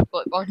he had to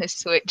flip on his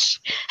switch,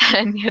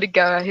 and he had to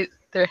go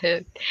through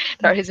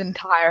his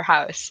entire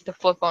house to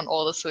flip on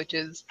all the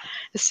switches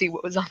to see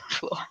what was on the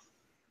floor.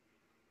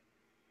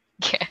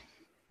 Yeah.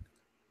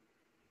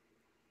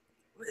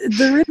 Are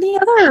there any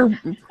other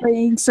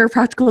pranks or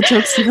practical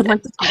jokes you would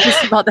like to tell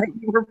us about that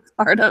you were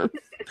part of?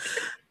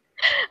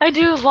 I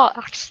do a lot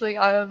actually.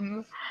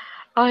 I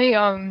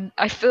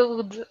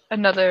filled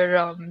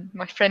another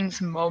my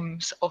friend's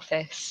mom's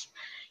office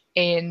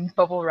in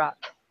bubble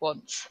wrap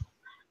once.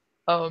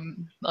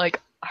 Like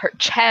her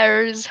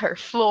chairs, her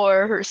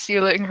floor, her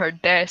ceiling, her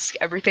desk,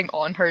 everything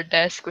on her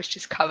desk was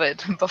just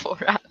covered in bubble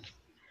wrap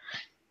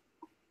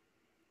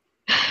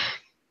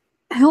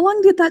How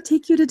long did that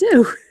take you to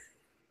do?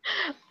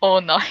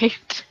 all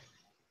night.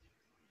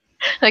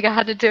 Like I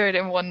had to do it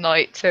in one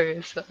night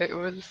too, so it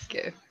was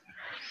good.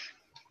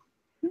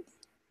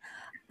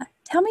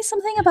 Tell me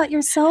something about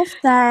yourself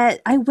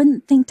that I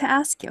wouldn't think to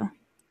ask you.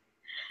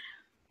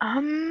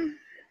 Um,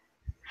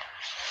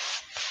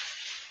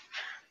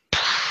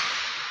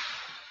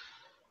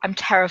 I'm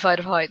terrified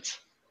of heights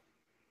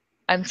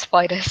and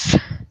spiders.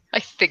 I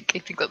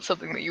think that's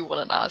something that you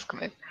want to ask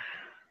me.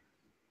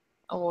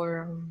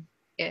 Or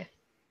yeah,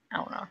 I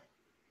don't know.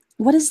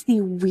 What is the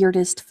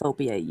weirdest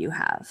phobia you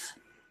have?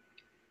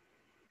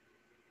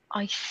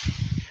 I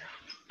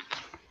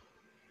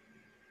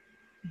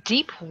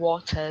Deep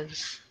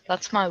waters.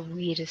 That's my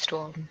weirdest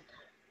one.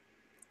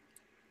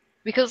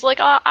 Because like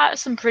I have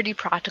some pretty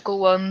practical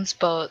ones,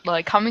 but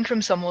like coming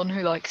from someone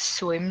who like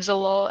swims a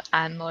lot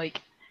and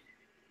like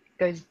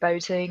goes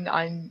boating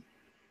and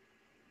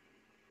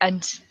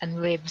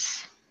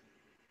lives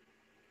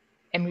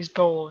and was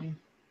born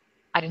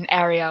at an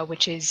area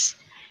which is,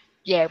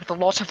 yeah, with a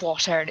lot of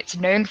water and it's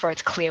known for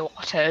its clear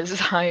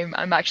waters.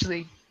 I'm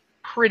actually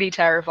pretty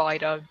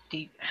terrified of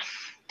deep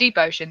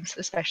oceans,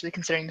 especially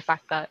considering the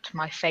fact that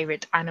my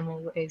favorite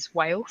animal is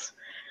whales.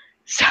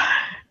 So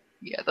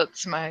yeah,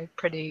 that's my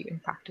pretty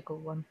impractical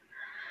one.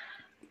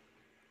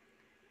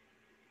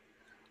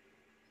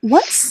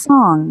 What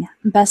song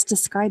best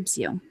describes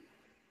you?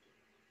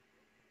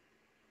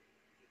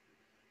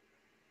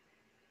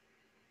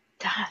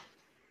 Damn.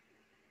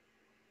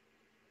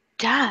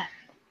 Damn.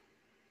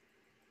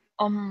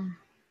 Um,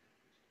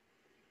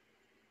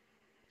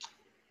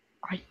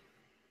 I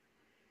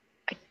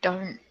I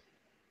don't.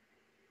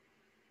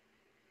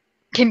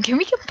 Can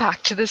we come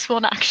back to this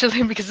one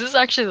actually? Because this is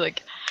actually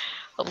like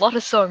a lot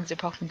of songs are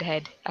popping into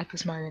head at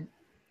this moment.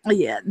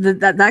 Yeah,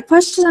 that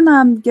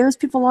question gives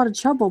people a lot of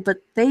trouble,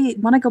 but they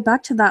want to go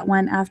back to that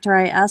one after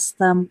I ask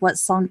them what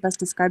song best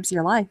describes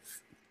your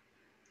life.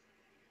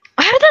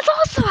 Oh, that's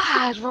also a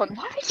hard one.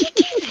 Why would you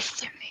do this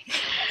to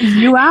me?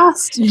 You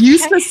asked. You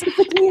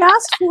specifically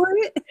asked for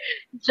it.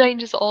 It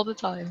changes all the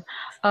time.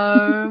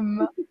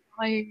 Um,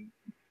 I.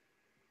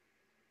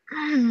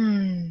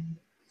 Hmm.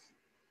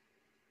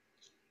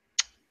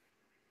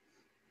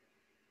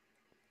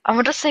 I'm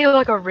gonna say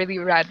like a really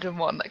random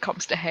one that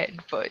comes to head,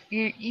 but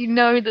you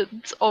know that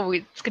it's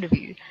always gonna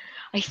be.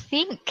 I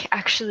think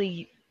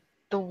actually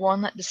the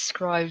one that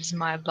describes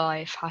my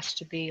life has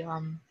to be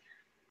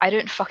I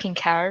Don't Fucking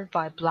Care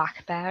by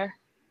Black Bear.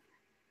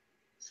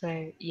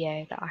 So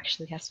yeah, that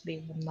actually has to be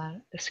one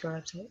that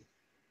describes it.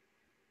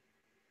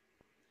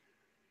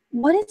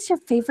 What is your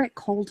favorite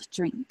cold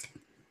drink?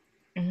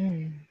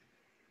 Mm.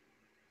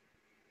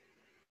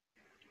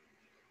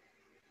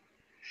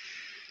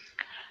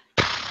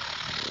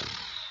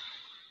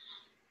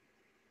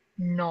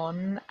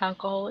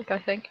 Non-alcoholic, I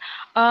think.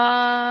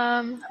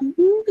 Um,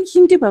 You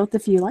can do both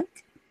if you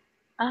like.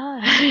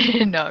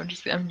 no, I'm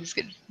just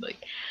gonna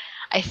like.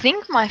 I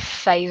think my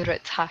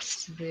favorite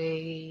has to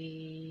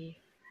be.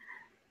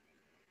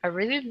 I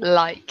really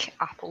like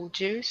apple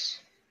juice.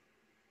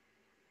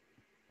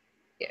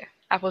 Yeah,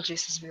 apple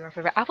juice is my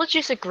favorite. Apple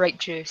juice or grape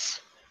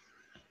juice?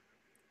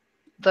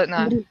 Don't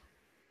know. What is,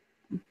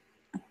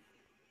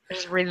 I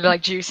just really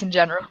like juice in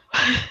general.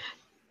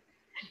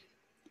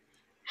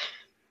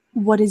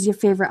 what is your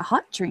favorite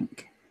hot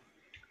drink?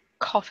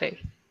 Coffee.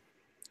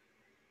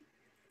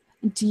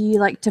 Do you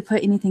like to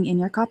put anything in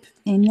your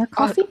Oh,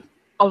 coffee?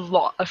 a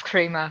lot of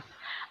creamer.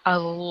 A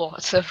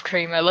lot of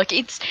creamer. Like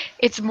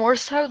it's more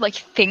so like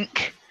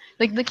think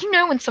like you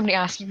know when somebody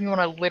asks you if you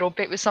want a little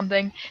bit with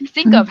something,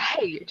 think of Mhm.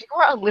 hey, do you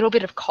want a little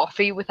bit of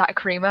coffee with that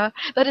creamer?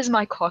 That is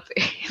my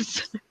coffee.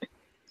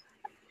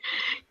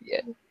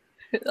 Yeah,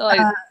 I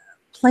Uh,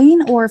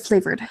 Plain or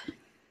flavored?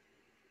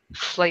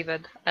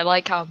 flavored. I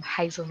like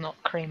hazelnut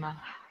creamer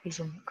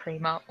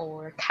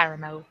or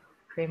caramel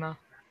creamer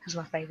is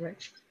my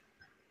favorite.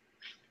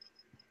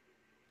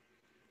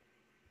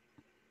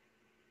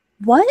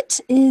 What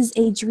is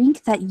a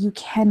drink that you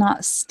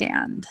cannot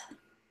stand?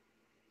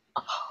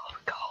 Oh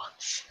god.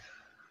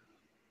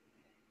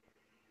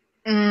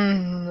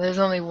 There's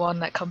only one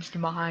that comes to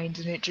mind,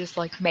 and it just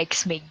like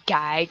makes me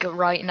gag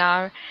right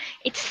now.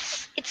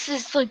 It's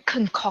this like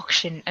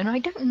concoction, and I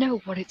don't know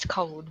what it's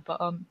called, but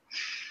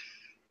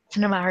it's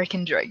an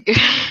American drink.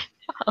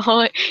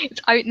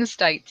 It's out in the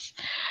States.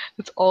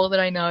 That's all that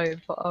I know.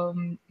 But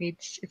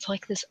it's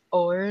like this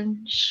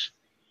orange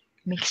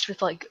mixed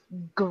with like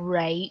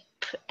grape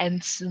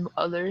and some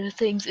other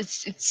things.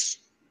 It's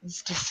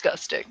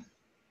disgusting.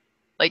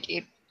 Like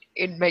it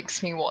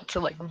makes me want to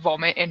like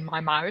vomit in my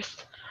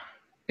mouth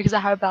because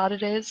of how bad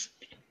it is.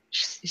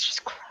 It's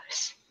just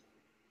gross.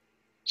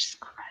 It's just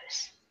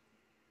gross.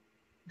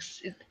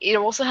 It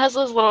also has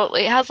those little.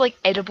 It has like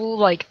edible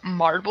like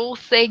marble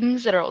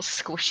things that are all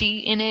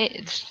squishy in it.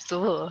 It's just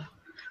ugh.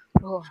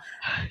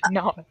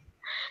 No.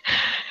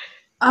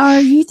 Are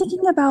you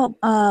thinking about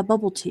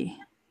bubble tea?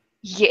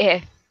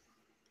 Yeah.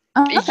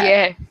 Okay.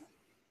 Yeah.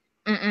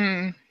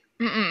 Mm-mm.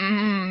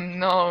 Mm-mm.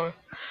 No.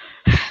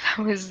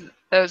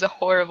 That was a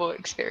horrible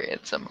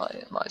experience on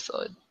my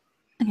side.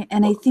 Okay,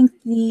 and I think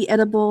the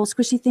edible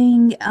squishy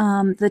thing,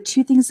 the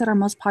two things that are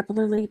most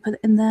popularly put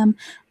in them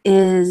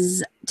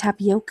is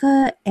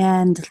tapioca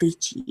and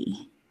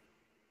lychee.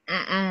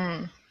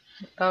 Mm-mm.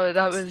 Oh,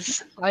 that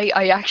was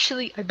I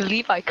actually I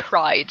believe I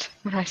cried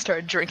when I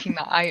started drinking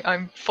that.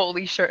 I'm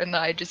fully certain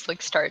that I just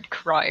like started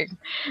crying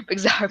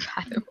because of how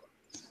bad it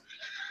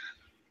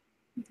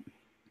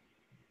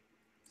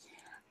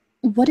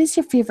What is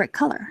your favorite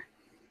color?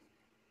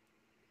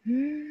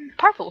 was.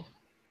 Purple.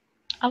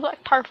 I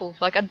like purple,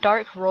 like a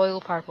dark royal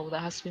purple. That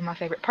has to be my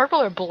favorite.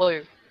 Purple or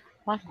blue?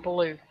 I like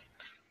blue.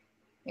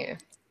 Yeah.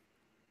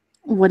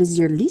 What is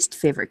your least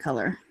favorite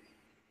color?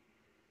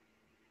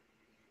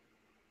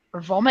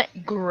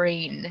 Vomit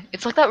green.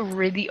 It's like that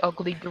really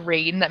ugly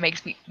green that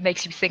makes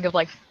you think of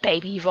like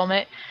baby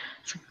vomit.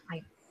 It's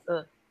like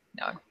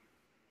no,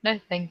 no,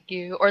 thank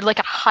you. Or like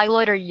a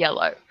highlighter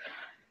yellow.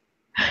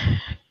 I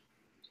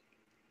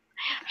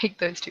hate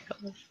those two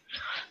colors.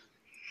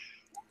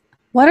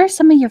 What are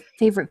some of your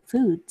favorite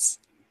foods?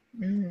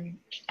 Mm.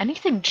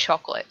 Anything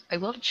chocolate. I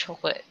love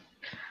chocolate.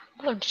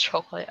 I love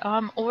chocolate.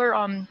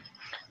 Or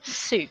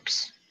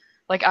soups.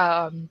 Like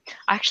I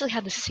actually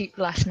had the soup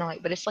last night,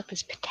 but it's like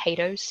this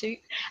potato soup,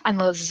 and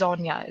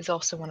lasagna is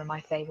also one of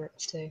my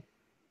favorites too.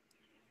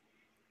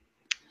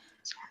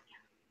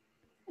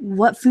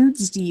 What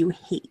foods do you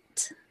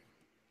hate?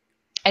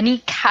 Any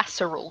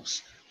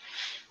casseroles.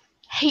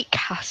 Hate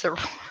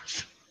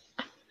casseroles.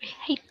 I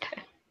hate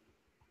them.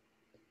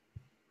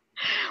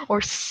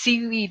 Or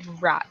seaweed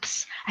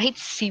wraps. I hate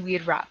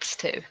seaweed wraps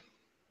too.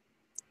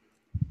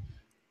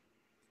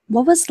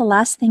 What was the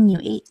last thing you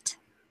ate?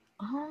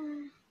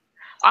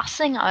 Last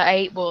thing I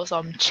ate was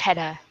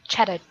cheddar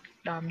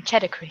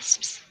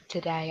crisps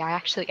today. I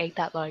actually ate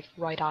that like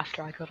right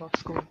after I got off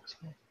school. So.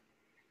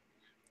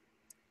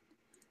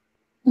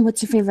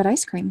 What's your favorite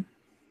ice cream?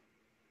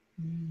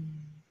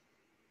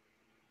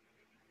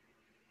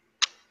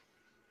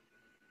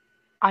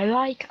 I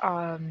like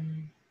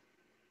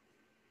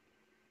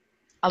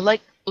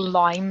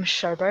lime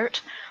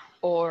sherbet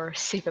or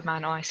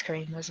Superman ice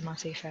cream. Those are my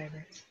two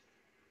favorites.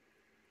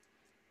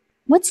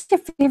 What's your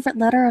favorite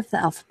letter of the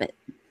alphabet?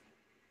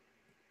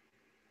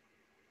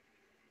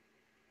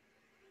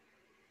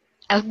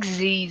 I like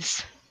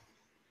Z's.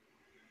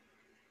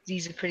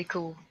 Z's are pretty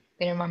cool.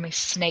 They remind me of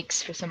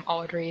snakes for some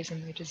odd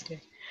reason. They just do.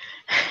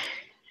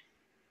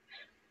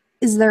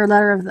 Is there a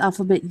letter of the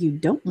alphabet you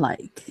don't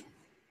like?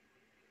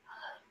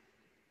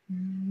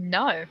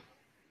 No.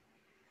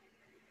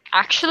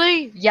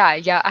 Actually,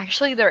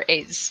 actually there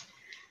is.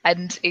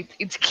 And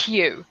it's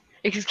Q.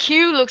 Because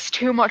Q looks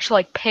too much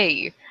like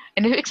P,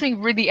 and it makes me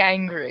really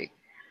angry.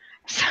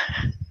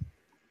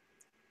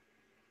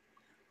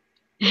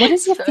 What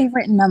is your So,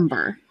 favorite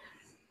number?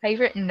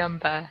 favorite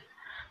number?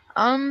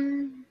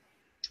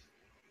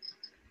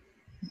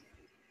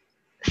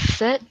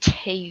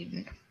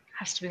 13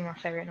 has to be my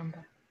favorite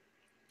number.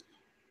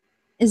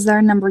 Is there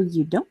a number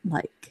you don't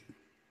like?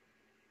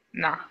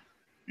 Nah,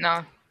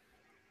 no.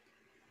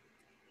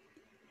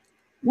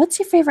 What's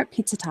your favorite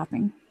pizza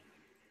topping?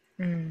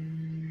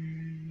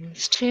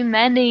 It's too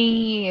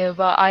many,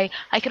 but I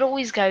could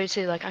always go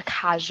to like a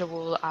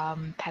casual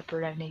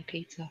pepperoni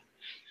pizza.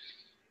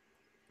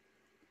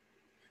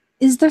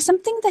 Is there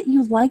something that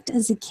you liked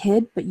as a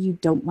kid but you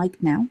don't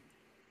like now?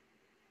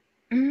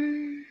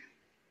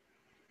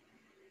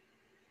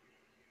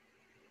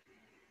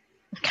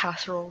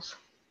 Casseroles.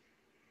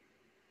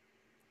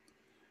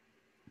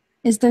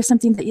 Is there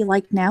something that you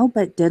like now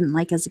but didn't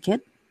like as a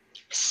kid?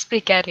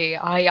 Spaghetti.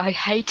 I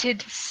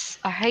hated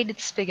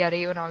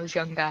spaghetti when I was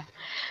younger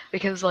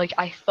because like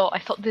I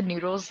thought the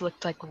noodles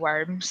looked like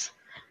worms,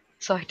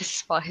 so I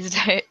despised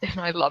it, and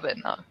I love it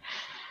now.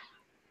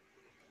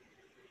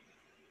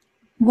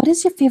 What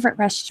is your favorite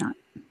restaurant?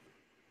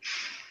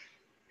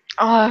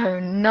 Oh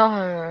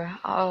no.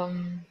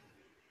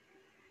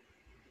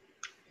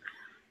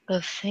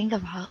 The thing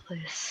about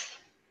this.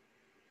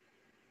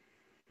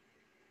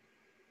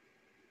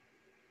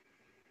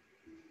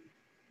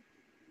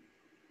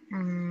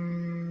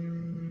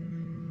 Mm,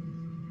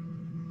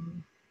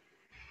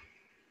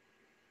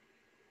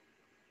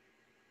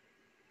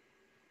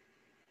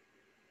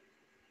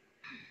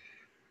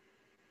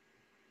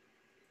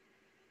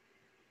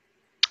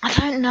 I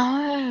don't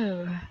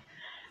know.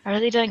 I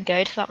really don't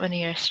go to that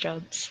many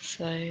restaurants,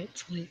 so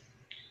it's like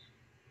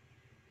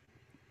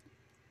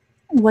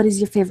What is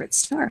your favorite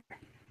store?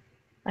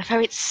 my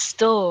favorite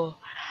store.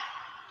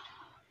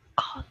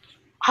 God,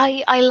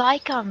 I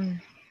like I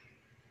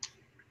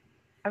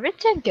really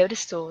don't go to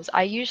stores.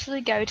 I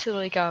usually go to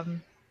like I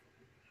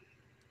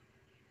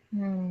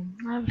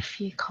have a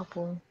few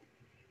couple.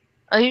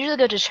 I usually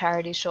go to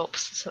charity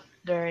shops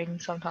during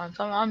sometimes.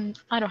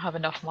 I don't have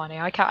enough money.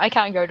 I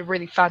can't go to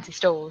really fancy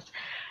stores,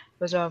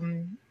 but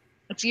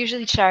it's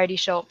usually charity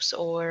shops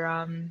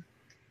or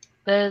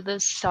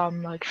there's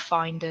some like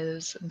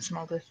finders and some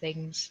other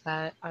things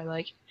that I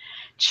like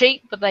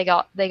cheap, but they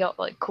got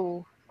like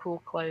cool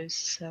clothes.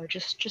 So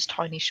just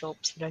tiny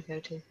shops that I go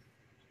to.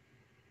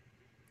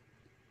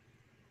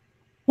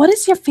 What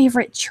is your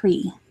favorite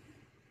tree?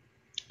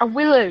 A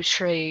willow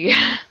tree.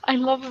 I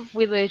love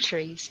willow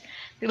trees.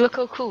 They look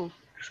all cool.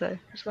 So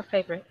that's my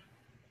favorite.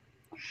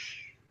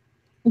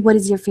 What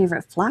is your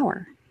favorite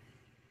flower?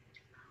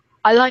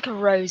 I like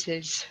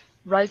roses.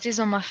 Roses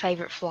are my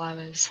favorite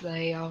flowers.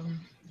 They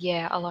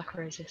yeah, I like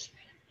roses.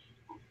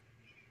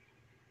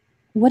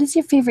 What is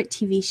your favorite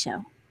TV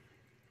show?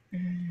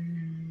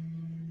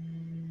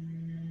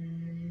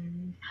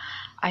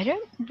 I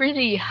don't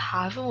really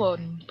have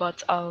one,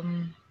 but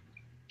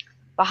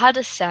if I had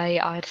to say,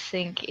 I'd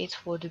think it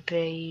would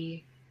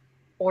be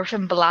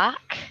Orphan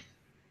Black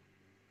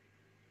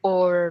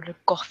or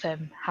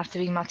Gotham. Have to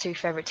be my two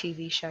favorite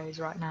TV shows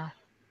right now.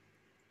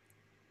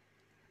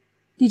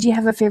 Did you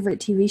have a favorite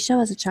TV show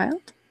as a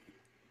child?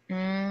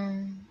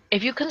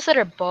 If you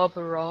consider Bob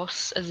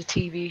Ross as a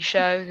TV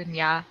show, then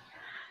yeah.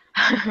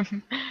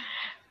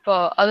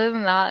 But other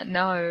than that,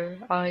 no.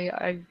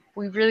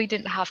 We really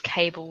didn't have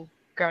cable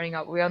growing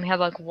up. We only had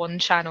like one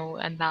channel,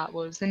 and that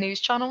was the news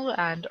channel.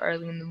 And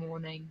early in the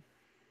morning,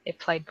 it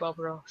played Bob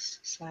Ross.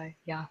 So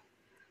yeah.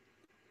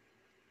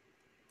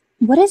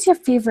 What is your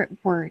favorite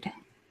word? I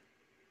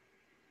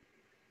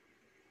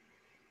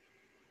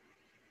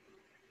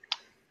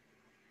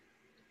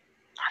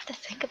have to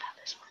think about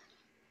this one.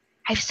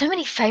 I have so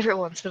many favorite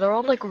ones, but they're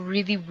all like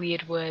really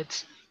weird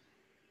words.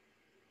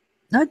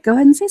 Go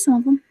ahead and say some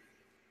of them.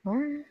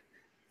 Hmm.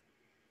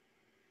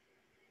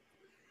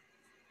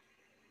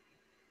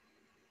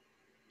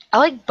 I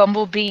like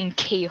Bumblebee and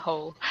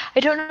Keyhole.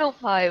 I don't know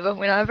why, but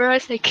whenever I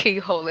say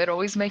Keyhole, it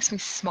always makes me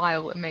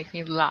smile and make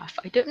me laugh.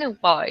 I don't know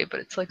why, but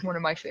it's like one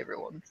of my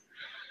favorite ones.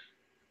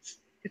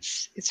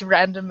 It's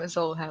random as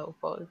all hell,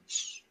 but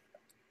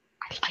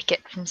I like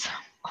it from some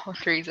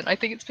odd reason. I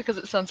think it's because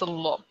it sounds a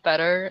lot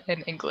better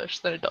in English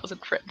than it does in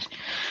French.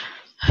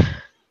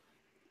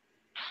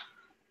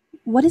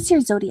 What is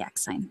your zodiac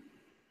sign?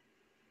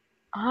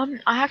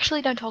 I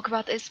actually don't talk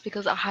about this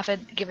because I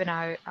haven't given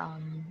out.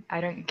 I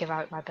don't give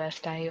out my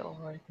birthday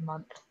or the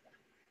month,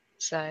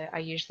 so I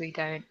usually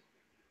don't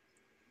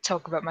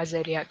talk about my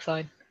zodiac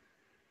sign.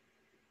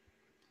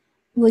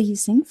 Will you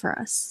sing for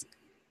us?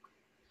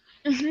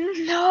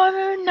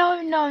 No,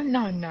 no, no,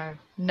 no, no,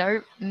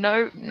 no,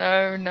 no,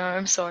 no, no.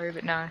 I'm sorry,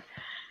 but no.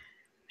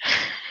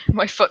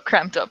 My foot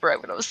cramped up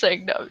right when I was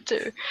saying no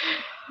too.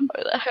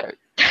 Oh, that hurt.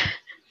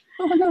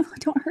 Oh no,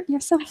 don't hurt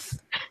yourself.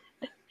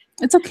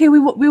 It's okay. We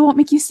won't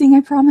make you sing.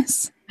 I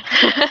promise.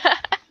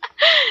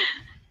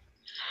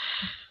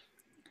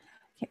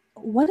 Okay.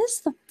 What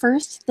is the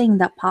first thing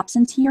that pops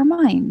into your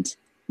mind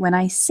when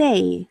I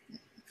say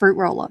fruit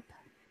roll up?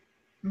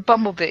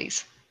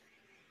 Bumblebees.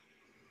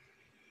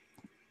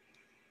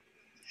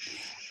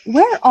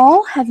 Where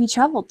all have you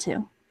traveled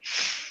to?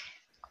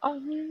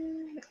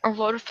 A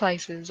lot of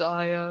places.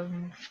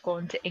 I've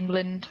gone to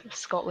England,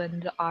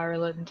 Scotland,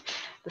 Ireland,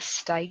 the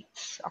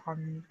States,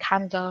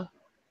 Canada,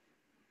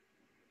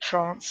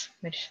 France,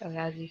 which,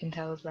 as you can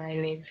tell, is where I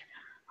live.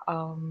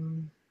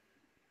 Um,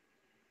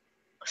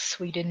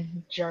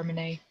 Sweden,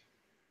 Germany.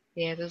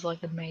 Yeah, there's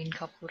like the main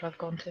couple that I've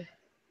gone to.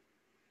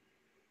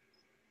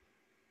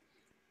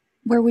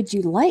 Where would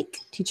you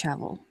like to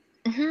travel?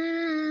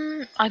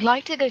 I'd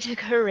like to go to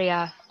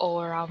Korea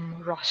or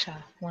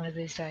Russia one of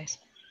these days.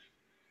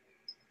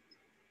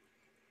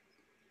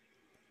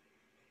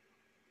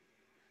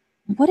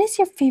 What is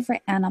your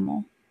favorite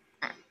animal?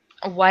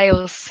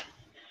 Wales.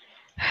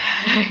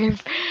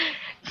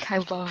 I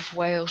love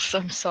whales.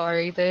 I'm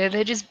sorry.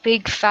 They're just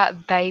big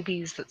fat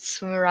babies that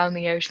swim around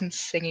the ocean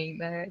singing.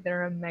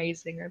 They're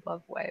amazing. I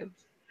love whales.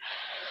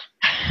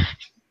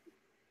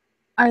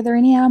 Are there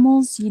any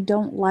animals you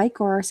don't like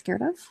or are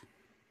scared of?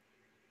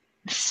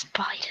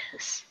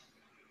 Spiders.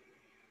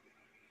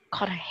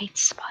 God, I hate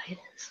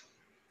spiders.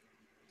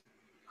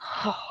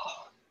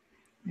 Oh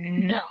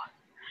no,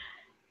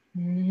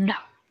 no.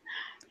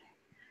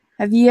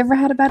 Have you ever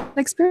had a bad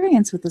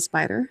experience with a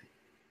spider?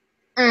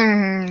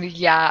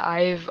 Yeah,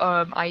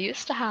 I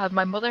used to have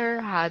my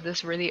mother had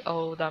this really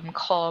old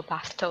claw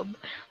bathtub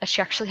that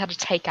she actually had to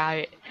take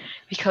out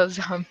because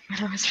when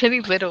I was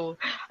really little,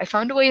 I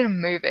found a way to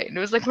move it. And it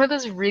was like one of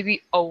those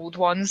really old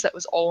ones that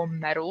was all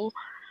metal,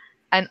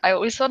 and I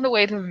always found a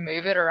way to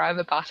move it around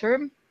the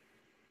bathroom.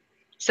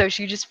 So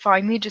she just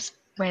finally just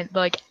went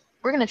like,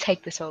 "We're gonna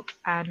take this up."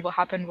 And what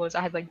happened was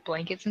I had like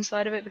blankets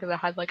inside of it because I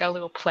had like a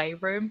little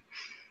playroom.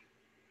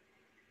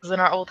 Because in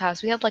our old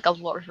house we had like a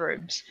lot of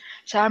rooms,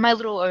 so I had my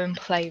little own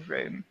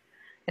playroom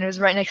and it was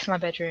right next to my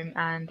bedroom.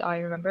 And I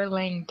remember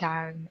laying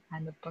down,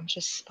 and a bunch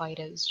of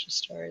spiders just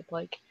started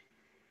like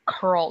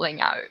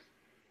crawling out,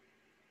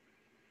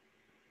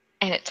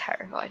 and it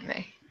terrified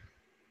me.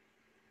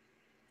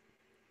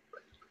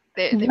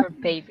 They What, were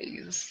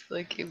babies.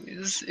 Like it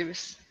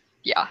was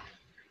yeah.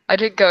 I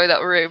didn't go in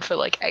that room for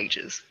like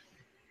ages.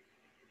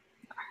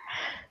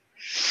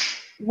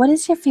 what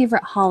is your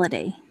favorite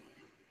holiday?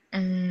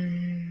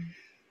 Mm,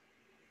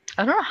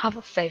 I don't have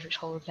a favorite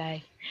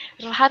holiday.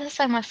 If I had to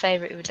say my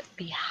favorite, it would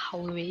be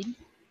Halloween,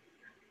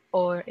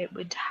 or it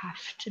would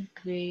have to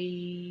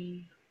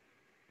be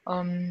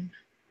um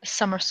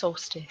summer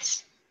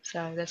solstice.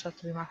 So those have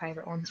to be my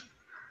favorite ones.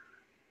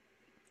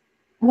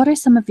 What are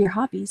some of your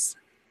hobbies?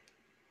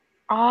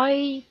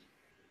 I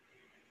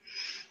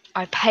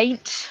I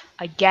paint,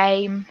 I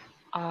game,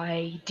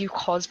 I do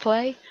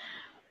cosplay,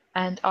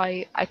 and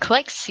I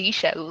collect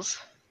seashells.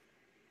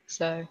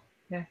 So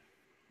yeah,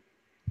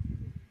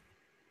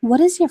 What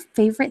is your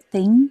favorite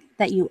thing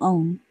that you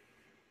own?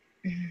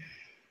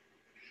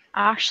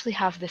 I actually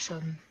have this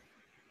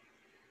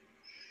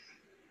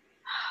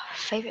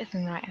favorite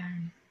thing that I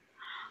own.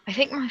 I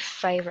think my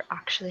favorite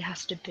actually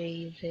has to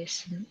be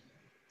this.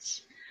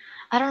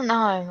 I don't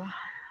know.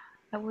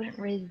 I wouldn't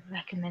really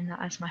recommend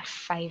that as my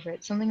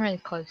favorite. Something really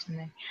close to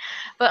me.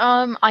 But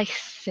I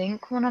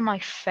think one of my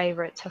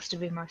favorites has to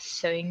be my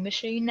sewing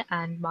machine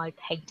and my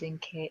painting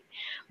kit.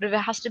 But if it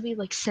has to be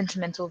like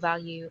sentimental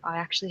value, I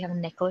actually have a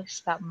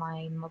necklace that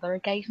my mother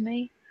gave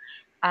me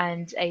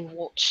and a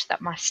watch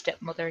that my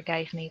stepmother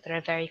gave me that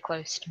are very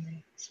close to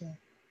me. So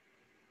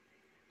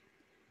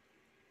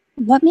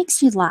What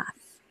makes you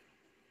laugh?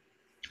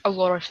 a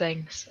lot of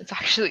things.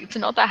 It's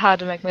not that hard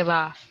to make me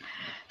laugh.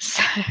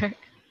 So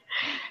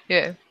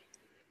yeah.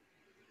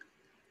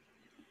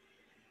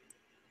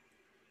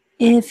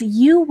 If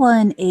you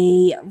won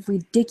a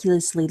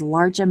ridiculously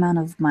large amount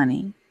of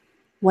money,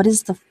 what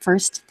is the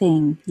first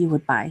thing you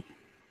would buy?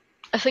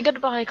 I think I'd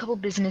buy a couple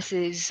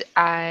businesses,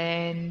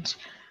 and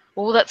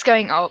all that's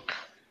going up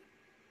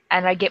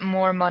and I get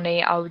more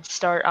money, I would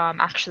start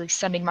actually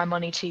sending my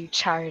money to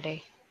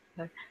charity.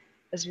 So,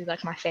 Those would be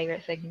like my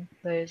favorite thing.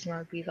 Those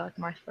would be like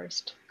my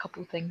first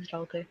couple things that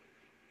I'll do.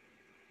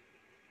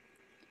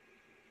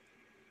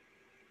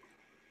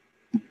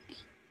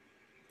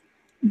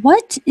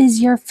 What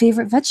is your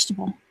favorite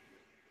vegetable?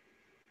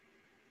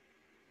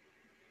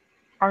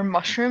 Are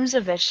mushrooms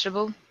a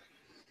vegetable?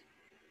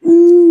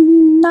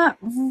 Not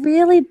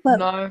really, but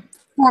No.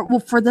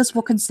 for this,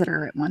 we'll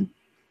consider it one.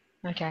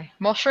 Okay.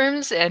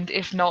 Mushrooms, and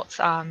if not,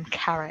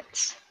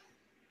 carrots.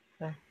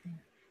 So,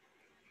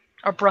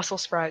 or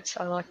Brussels sprouts.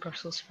 I like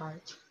Brussels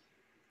sprouts.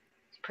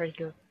 It's pretty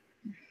good.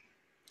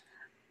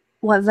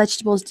 What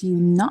vegetables do you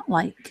not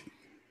like?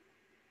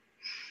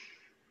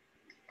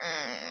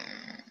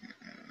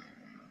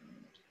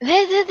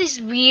 They're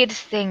these weird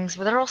things,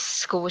 but they're all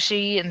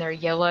squishy and they're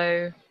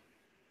yellow.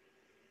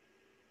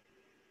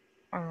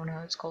 I don't know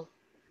what it's called.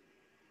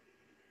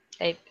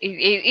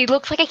 It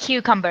looks like a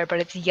cucumber, but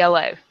it's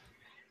yellow.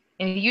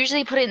 And you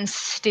usually put it in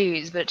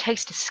stews, but it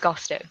tastes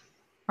disgusting.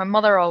 My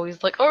mother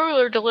always like, oh,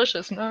 they're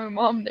delicious. No,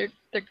 mom,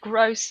 they're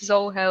gross as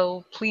all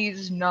hell.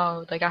 Please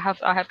no. Like I have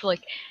to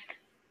like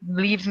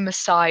leave them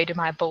aside in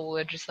my bowl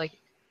and just like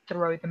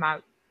throw them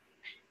out.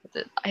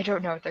 I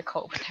don't know what they're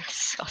called, but they're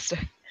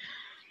disgusting.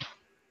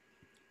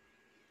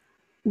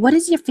 What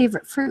is your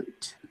favorite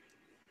fruit?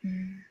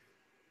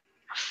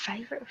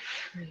 Favorite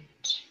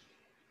fruit?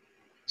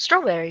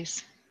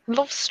 Strawberries. I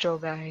love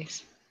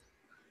strawberries.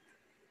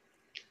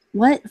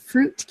 What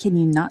fruit can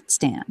you not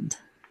stand?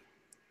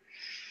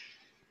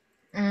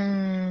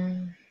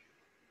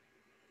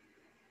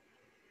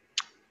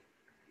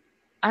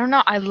 I don't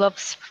know. I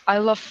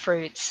love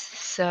fruits,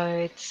 so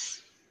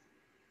it's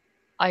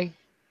I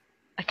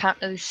I can't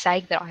really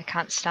say that I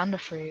can't stand a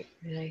fruit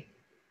really.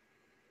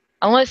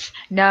 Unless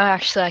no,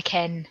 actually I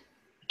can.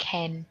 I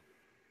can.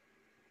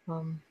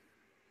 Um,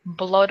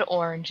 blood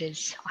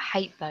oranges. I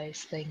hate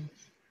those things.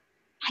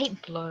 I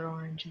hate blood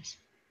oranges.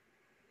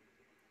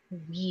 They're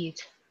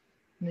weird.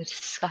 And they're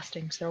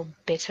disgusting. So they're all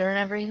bitter and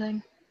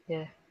everything.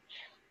 Yeah,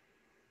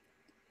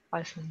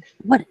 those things.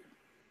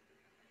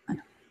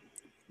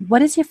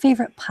 What is your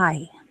favorite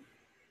pie?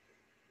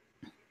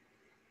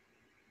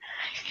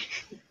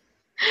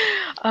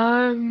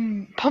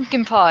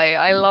 Pumpkin pie.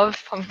 I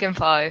love pumpkin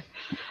pie.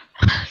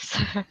 So,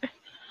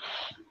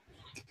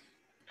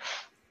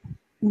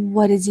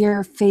 What is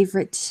your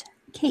favorite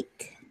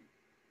cake?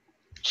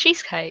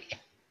 cheesecake.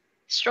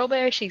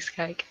 Strawberry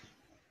cheesecake.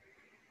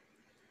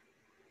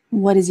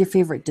 What is your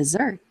favorite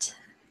dessert?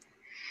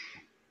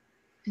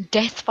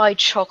 Death by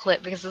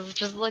chocolate because it's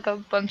just like a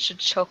bunch of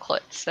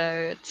chocolate, so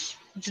it's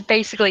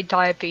basically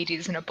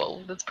diabetes in a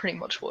bowl. That's pretty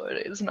much what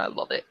it is, and I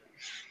love it.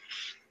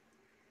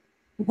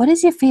 What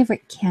is your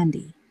favorite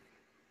candy?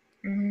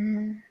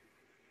 Mm.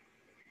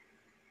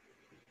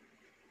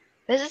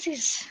 There's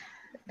these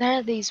there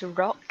are these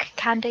rock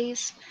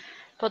candies,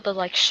 but they're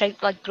like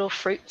shaped like little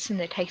fruits and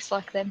they taste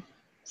like them.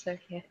 So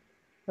yeah,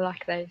 I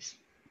like those.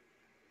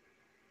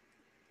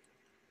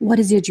 What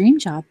is your dream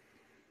job?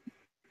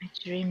 My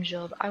dream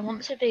job. I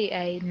want to be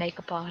a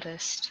makeup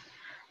artist.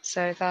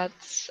 So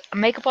that's a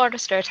makeup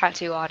artist or a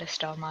tattoo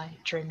artist are my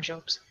dream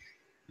jobs.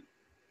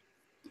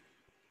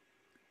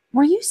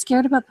 Were you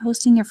scared about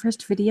posting your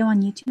first video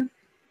on YouTube?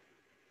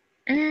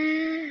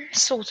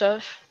 Sort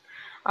of.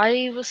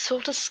 I was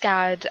sort of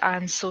scared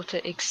and sort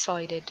of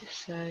excited,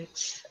 so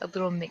it's a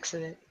little mix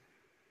of it.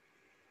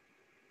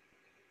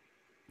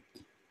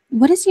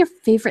 What is your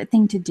favorite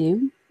thing to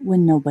do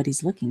when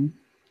nobody's looking?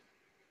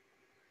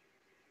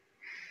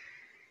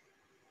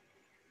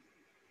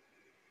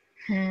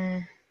 Hmm.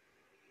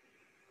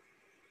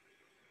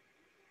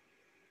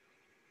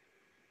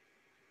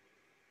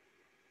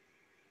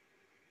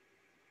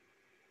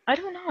 I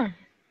don't know.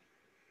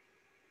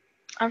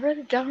 I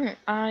really don't.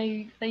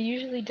 I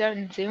usually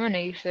don't do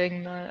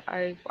anything that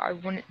I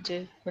wouldn't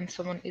do when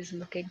someone is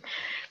looking.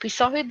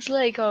 Besides,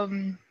 like I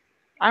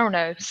don't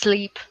know,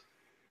 sleep.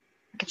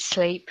 I could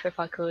sleep if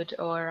I could,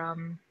 or I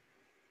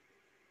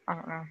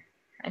don't know.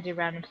 I do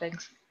random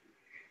things.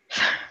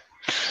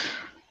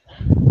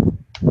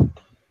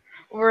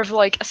 Or if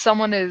like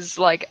someone is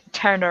like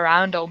turned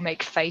around, I'll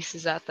make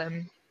faces at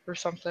them or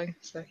something.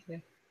 So yeah,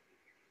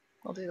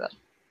 I'll do that.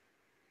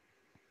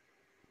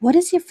 What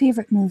is your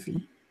favorite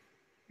movie?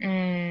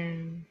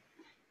 Mm,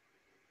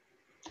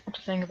 what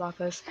to think about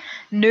this?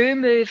 New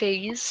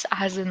movies,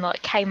 as in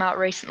like came out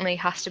recently,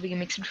 has to be a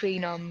mix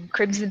between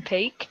Crimson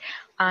Peak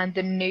and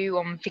the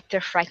new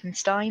Victor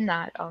Frankenstein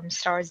that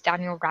stars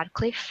Daniel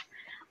Radcliffe.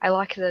 I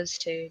like those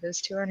two.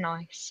 Those two are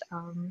nice.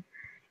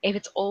 If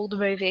it's old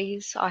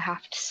movies, I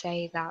have to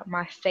say that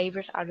my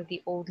favorite out of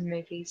the old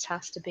movies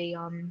has to be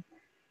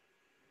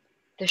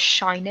The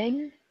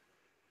Shining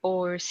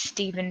or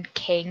Stephen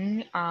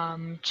King,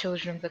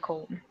 Children of the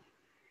Corn.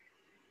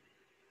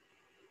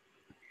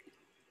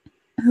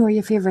 Who are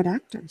your favorite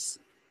actors?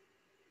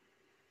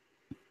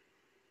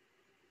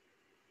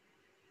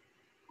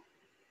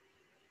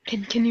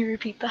 Can you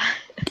repeat that?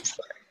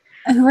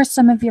 Who are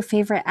some of your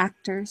favorite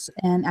actors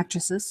and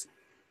actresses?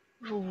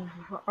 Ooh,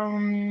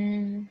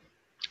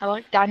 I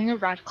like Daniel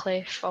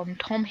Radcliffe,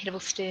 Tom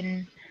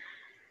Hiddleston.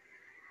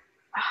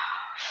 Ah,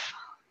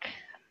 fuck.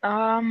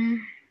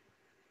 Um,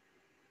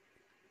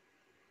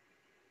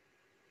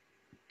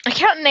 I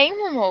can't name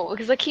them all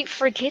because I keep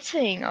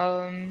forgetting.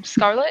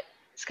 Scarlett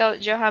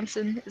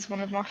Johansson is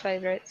one of my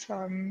favorites.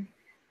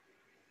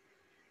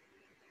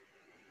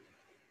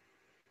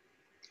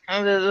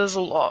 There's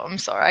a lot. I'm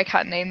sorry, I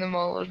can't name them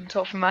all on the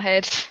top of my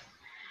head.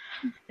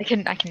 I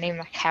can name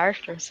the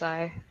character,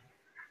 so.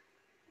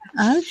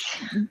 Uh,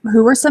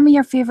 who are some of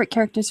your favorite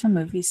characters from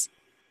movies?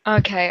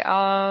 Okay.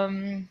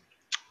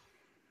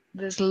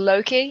 There's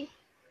Loki,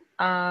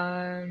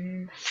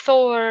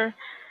 Thor,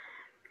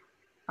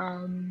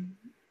 um,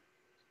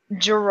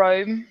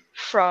 Jerome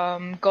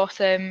from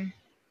Gotham.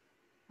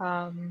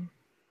 Um,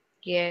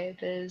 yeah,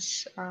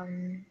 there's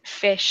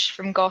Fish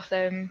from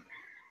Gotham.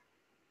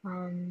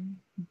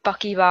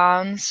 Bucky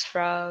Barnes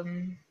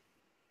from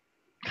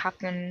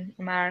Captain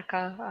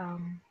America.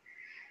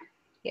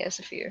 Yeah, there's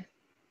a few.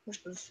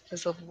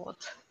 There's a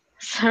lot.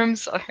 So I'm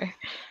sorry.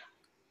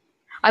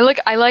 I like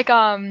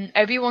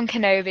Obi-Wan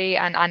Kenobi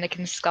and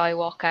Anakin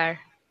Skywalker.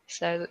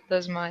 So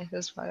those my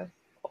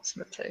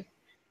ultimate two.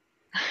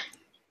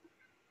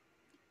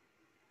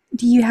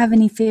 Do you have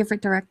any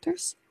favorite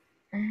directors?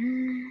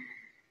 Mm,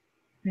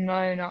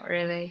 no, not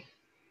really.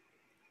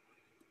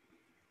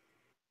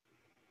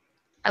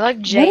 I like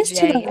What is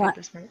to the JJ right? at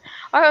this moment.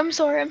 Oh, I'm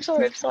sorry.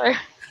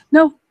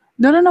 No,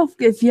 no, no, no.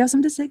 If you have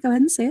something to say, go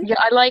ahead and say it. Yeah,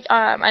 I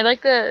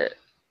like the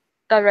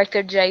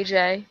director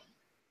JJ.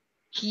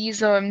 He's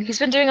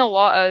been doing a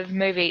lot of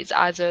movies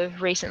as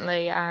of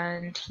recently,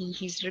 and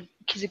he's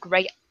a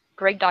great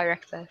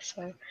director.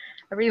 So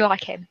I really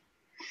like him.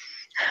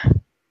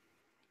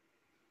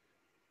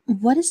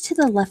 What is to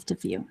the left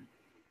of you?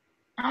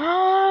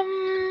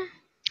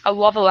 I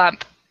love a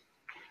lamp.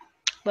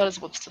 That is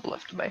what's to the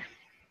left of me.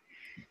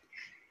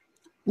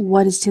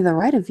 What is to the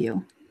right of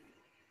you?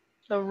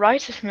 The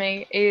right of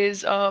me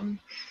is a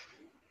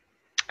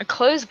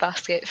clothes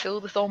basket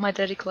filled with all my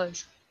dirty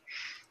clothes.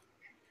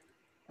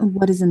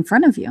 What is in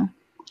front of you?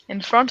 In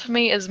front of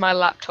me is my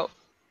laptop.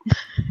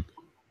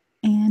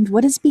 And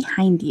what is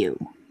behind you?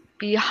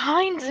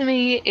 Behind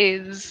me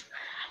is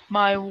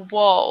my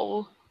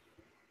wall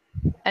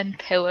and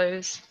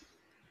pillows.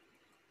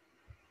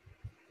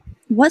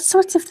 What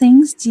sorts of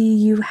things do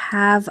you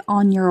have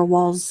on your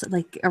walls,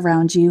 like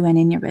around you and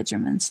in your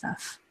bedroom and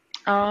stuff?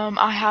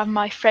 I have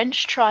my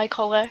French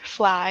tricolour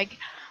flag.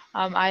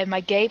 I have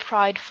my gay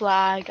pride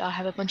flag. I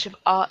have a bunch of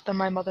art that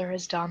my mother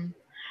has done.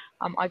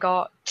 I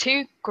got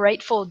two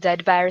Grateful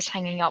Dead bears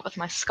hanging up with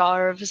my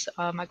scarves.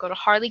 I got a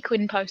Harley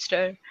Quinn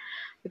poster.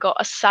 I got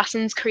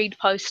Assassin's Creed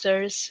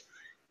posters,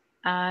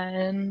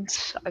 and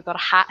I got a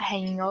hat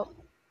hanging up.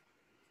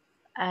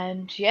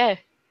 And yeah,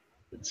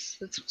 that's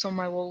what's on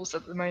my walls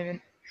at the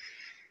moment.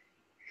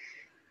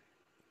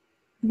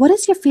 What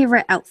is your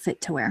favorite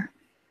outfit to wear?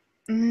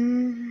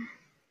 Mm,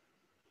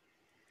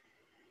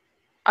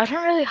 I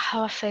don't really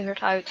have a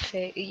favorite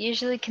outfit. It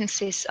usually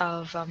consists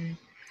of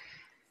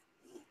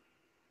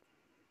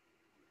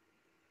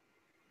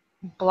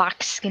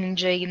black skinny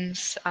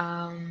jeans,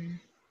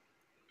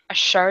 a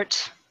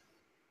shirt,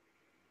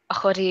 a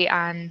hoodie,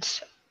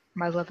 and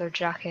my leather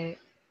jacket.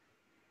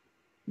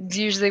 It's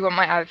usually what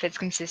my outfits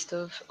consist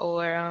of,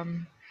 or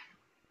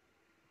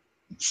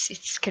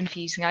it's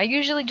confusing. I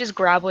usually just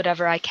grab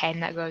whatever I can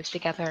that goes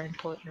together and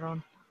put it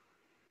on.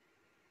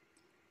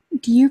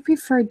 Do you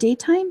prefer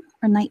daytime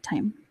or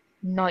nighttime?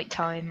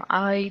 Nighttime.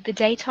 The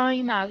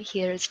daytime out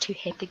here is too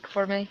hectic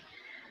for me,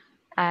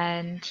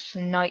 and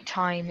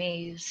nighttime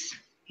is,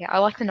 yeah, I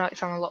like the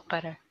nighttime a lot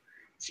better.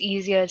 It's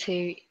easier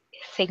to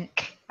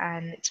think,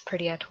 and it's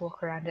prettier to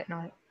walk around at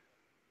night.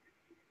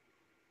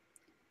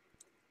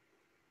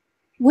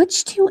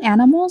 Which two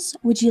animals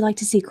would you like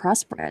to see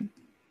crossbred?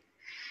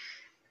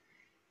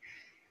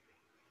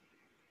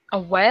 A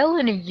whale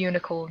and a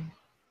unicorn.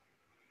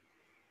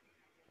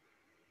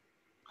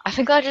 I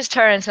think I just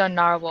turned into a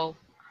narwhal.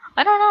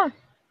 I don't know.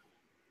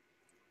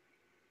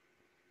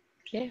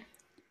 Yeah,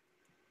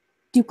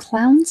 Do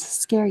clowns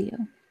scare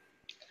you?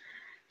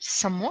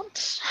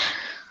 somewhat.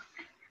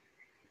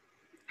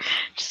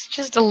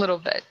 Just a little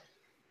bit.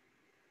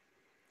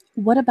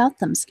 What about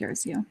them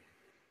scares you?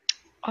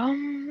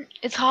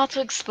 It's hard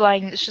to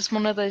explain. It's just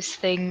one of those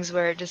things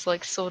where it just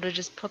like sort of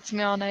just puts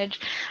me on edge.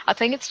 I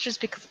think it's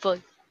just because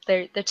like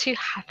they're too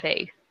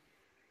happy,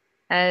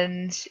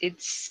 and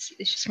it's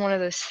just one of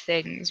those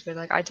things where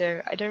like I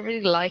don't really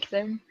like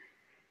them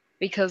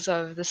because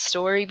of the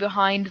story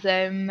behind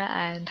them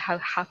and how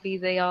happy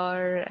they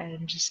are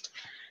and just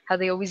how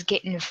they always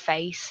get in your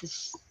face.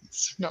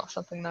 It's not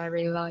something that I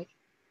really like.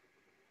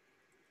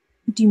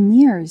 Do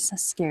mirrors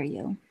scare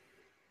you?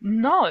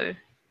 No,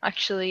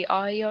 actually,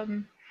 I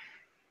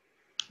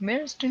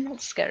mirrors do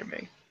not scare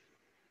me.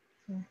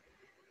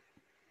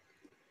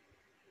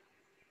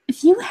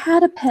 If you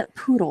had a pet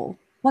poodle,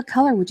 what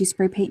color would you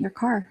spray paint your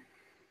car?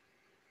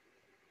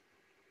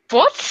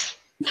 What?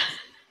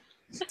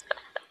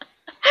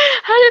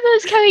 How do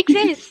those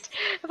coexist?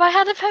 If I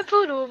had a pet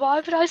poodle, why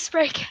would I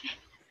spray paint?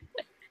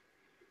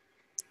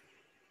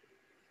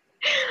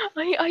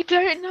 I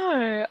don't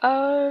know.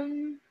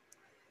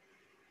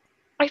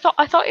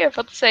 I thought you were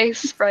about to say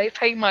spray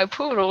paint my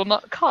poodle,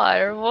 not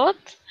car.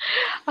 What?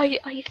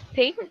 I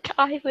think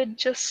I would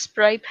just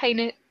spray paint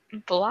it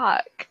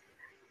black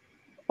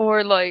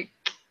or like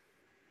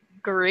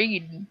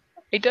green.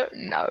 I don't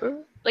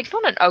know. Like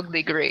not an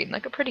ugly green,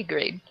 like a pretty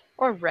green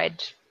or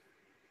red.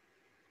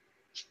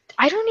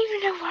 I don't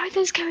even know why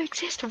those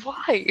coexist.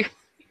 Why?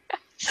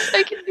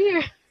 So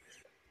confused.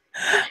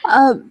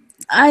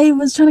 I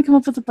was trying to come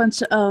up with a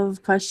bunch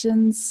of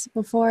questions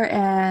before,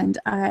 and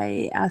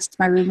I asked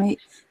my roommate,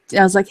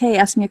 I was like, hey,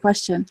 ask me a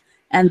question.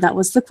 And that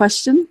was the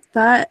question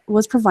that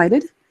was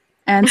provided.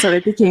 And so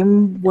it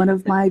became one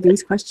of my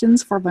base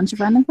questions for a bunch of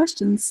random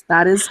questions.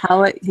 That is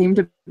how it came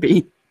to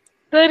be.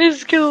 That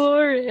is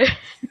glorious.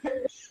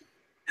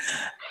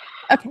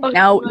 Okay, Oh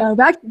now my.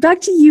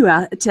 back to you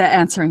to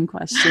answering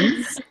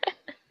questions.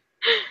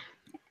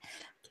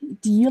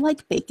 Do you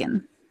like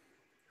bacon?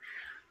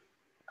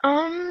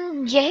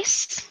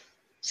 Yes,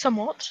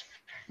 somewhat.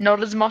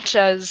 Not as much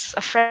as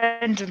a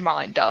friend of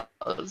mine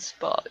does,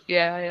 but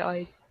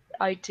yeah,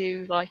 I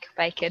do like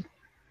bacon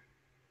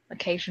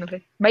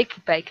occasionally.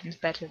 Maple bacon's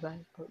better though,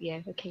 but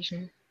yeah,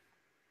 occasionally.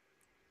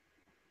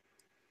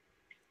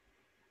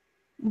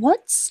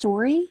 What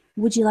story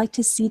would you like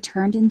to see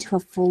turned into a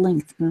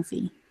full-length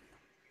movie?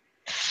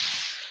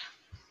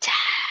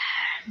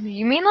 Damn,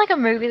 you mean like a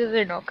movie that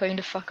they're not going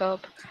to fuck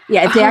up?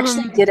 Yeah, if they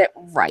actually Um, did it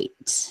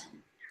right.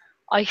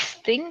 I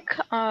think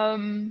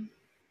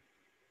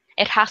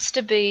it has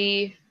to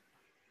be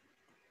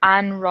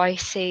Anne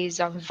Rice's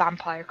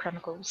Vampire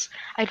Chronicles.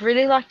 I'd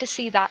really like to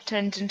see that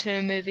turned into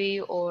a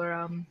movie,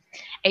 or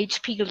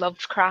H.P.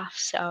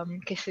 Lovecraft's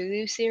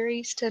Cthulhu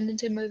series turned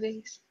into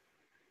movies.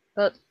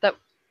 But that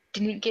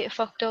didn't get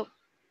fucked up,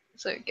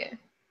 so yeah,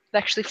 they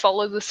actually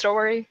follow the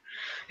story.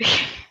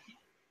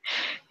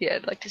 Yeah,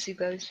 I'd like to see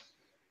those.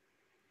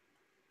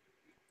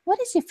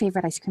 What is your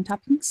favorite ice cream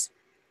toppings?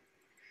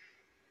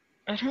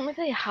 I don't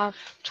really have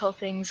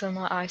toppings on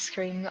my ice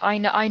cream. I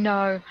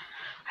know,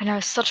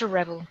 such a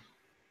rebel.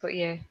 But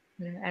yeah,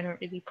 I don't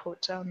really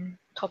put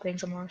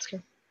toppings on my ice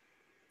cream.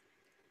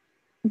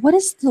 What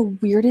is the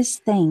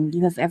weirdest thing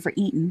you have ever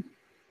eaten?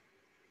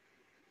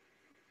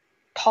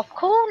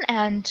 Popcorn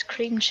and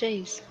cream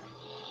cheese.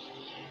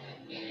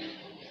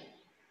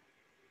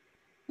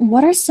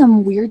 What are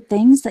some weird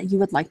things that you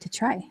would like to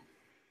try?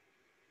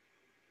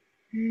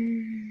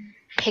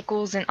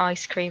 Pickles and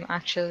ice cream,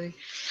 actually.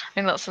 I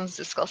mean, that sounds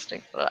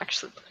disgusting, but I'd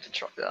actually like to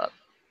try that.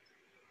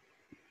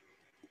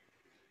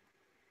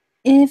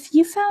 If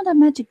you found a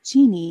magic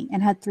genie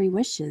and had three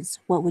wishes,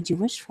 what would you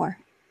wish for?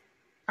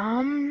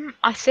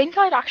 I think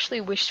I'd actually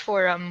wish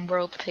for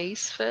world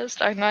peace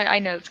first. I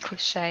know it's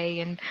cliche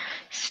and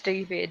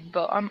stupid,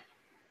 but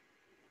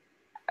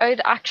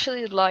I'd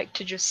actually like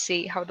to just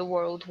see how the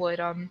world would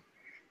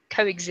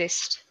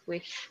coexist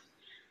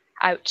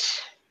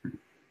without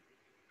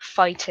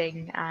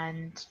fighting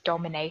and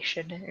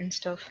domination and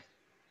stuff.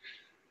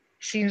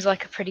 Seems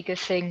like a pretty good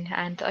thing,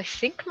 and I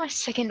think my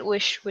second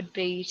wish would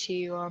be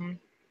to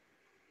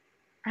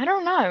I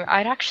don't know.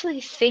 I'd actually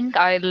think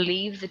I'd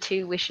leave the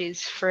two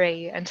wishes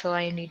free until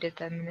I needed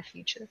them in the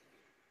future.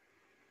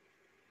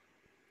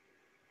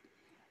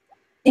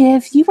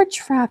 If you were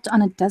trapped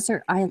on a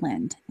desert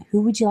island,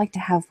 who would you like to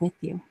have with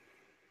you?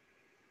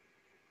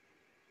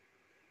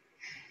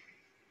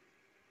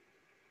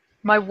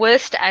 My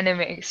worst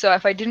enemy, so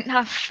if I didn't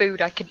have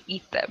food, I could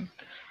eat them.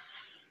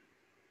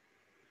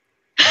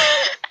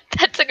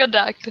 That's a good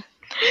act.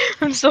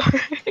 I'm sorry.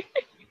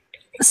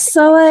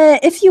 So,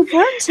 if you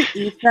were to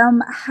eat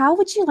them, how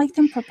would you like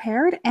them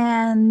prepared,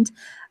 and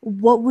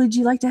what would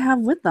you like to have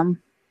with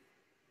them?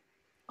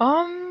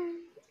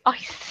 Um, I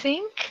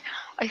think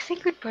I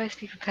think we'd both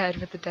be prepared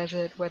with the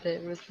desert, whether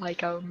it was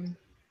like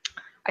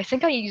I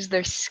think I use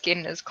their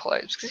skin as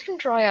clothes because you can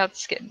dry out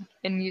skin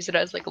and use it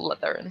as like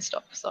leather and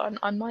stuff. So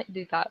I might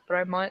do that, but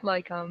I might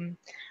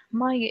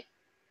might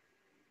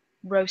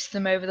roast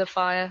them over the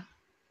fire.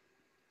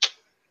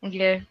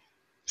 Yeah,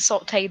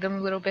 saute them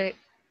a little bit.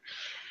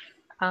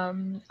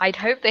 I'd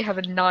hope they have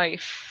a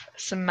knife,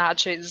 some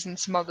matches, and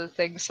some other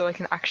things so I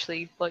can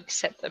actually like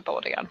set their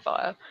body on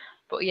fire.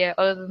 But yeah,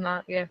 other than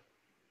that, yeah,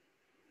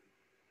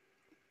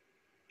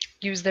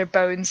 use their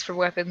bones for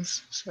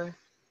weapons. So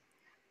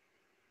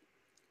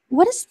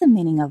What is the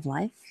meaning of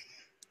life?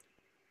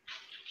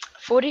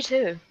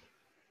 42.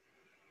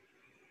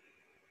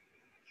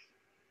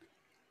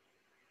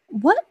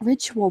 What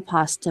ritual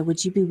pasta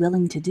would you be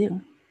willing to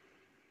do?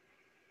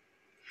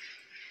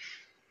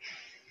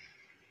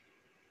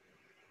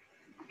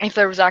 If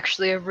there was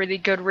actually a really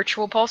good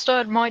ritual pasta,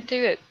 I might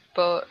do it.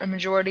 But a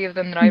majority of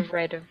them that I've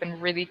read have been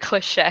really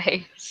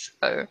cliche.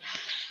 So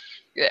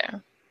yeah.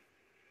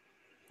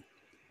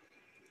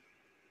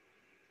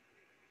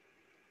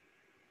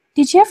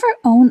 Did you ever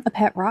own a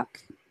pet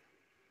rock?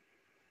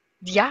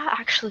 Yeah,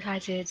 actually I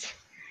did.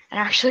 And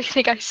I actually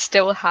think I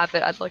still have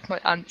it at like my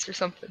aunt's or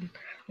something.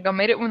 Like I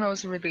made it when I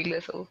was really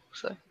little,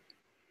 so.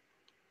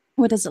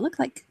 What does it look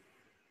like?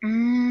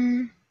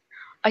 Mm,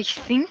 I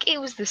think it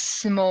was this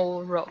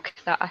small rock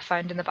that I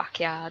found in the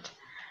backyard,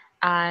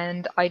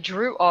 and I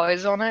drew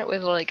eyes on it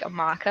with like a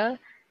marker,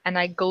 and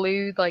I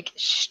glued like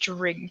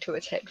string to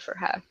its head for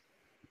hair.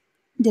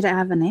 Did it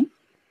have a name?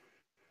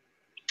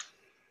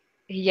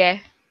 Yeah,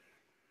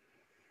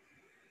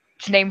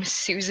 its name is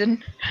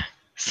Susan.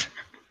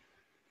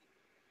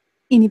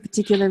 Any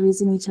particular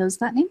reason you chose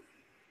that name?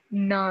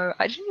 No,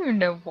 I didn't even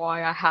know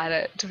why I had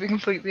it. To be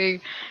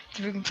completely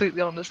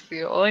honest with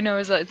you, all I know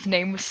is that its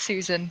name was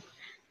Susan.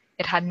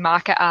 It had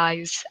marker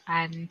eyes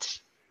and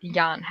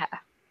yarn hair.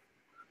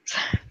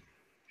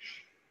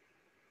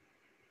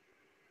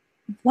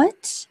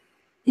 What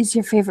is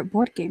your favorite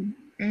board game?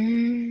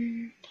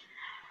 mm,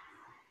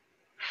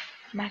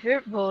 my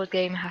favorite board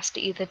game has to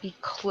either be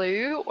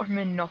Clue or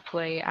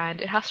Monopoly,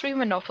 and it has to be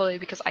Monopoly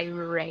because I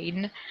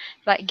reign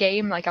that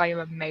game. Like I am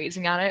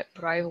amazing at it,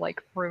 but I've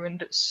like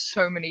ruined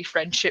so many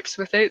friendships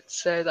with it,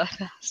 so that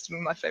has to be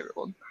my favorite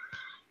one.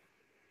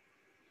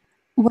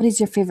 What is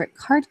your favorite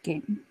card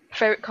game?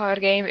 Favorite card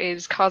game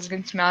is Cards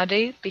Against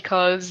Humanity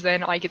because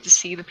then I get to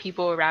see the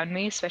people around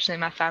me, especially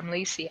my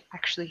family, see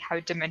actually how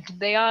demented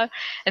they are,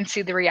 and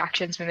see the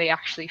reactions when they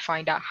actually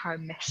find out how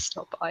messed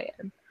up I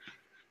am.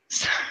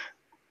 So,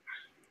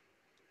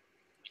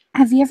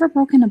 Have you ever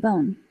broken a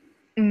bone?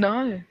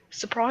 no,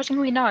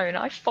 surprisingly no, and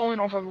I've fallen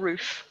off a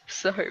roof,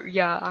 so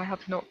yeah, I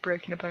have not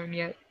broken a bone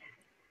yet.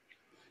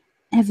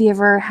 Have you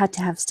ever had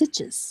to have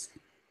stitches?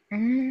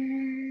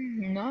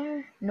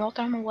 No, not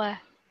that I'm aware.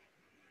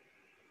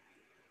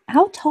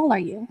 How tall are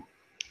you?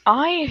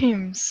 I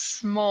am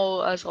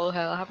small as all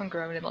hell. I haven't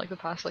grown in like the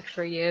past like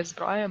 3 years,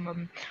 but I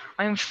am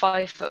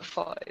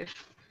 5'5".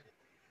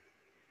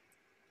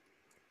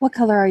 What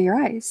color are your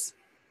eyes?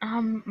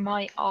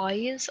 My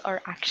eyes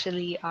are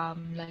actually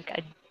like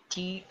a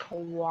deep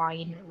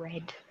wine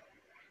red.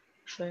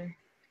 So,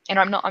 and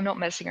I'm not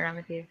messing around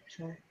with you.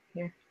 So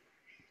yeah.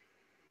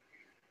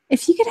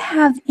 If you could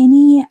have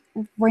any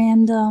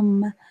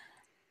random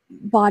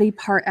body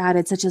part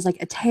added, such as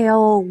like a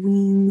tail,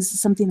 wings,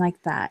 something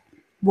like that,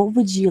 what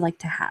would you like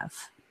to have?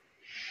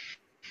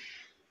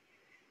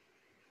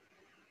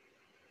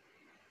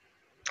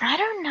 I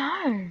don't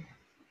know.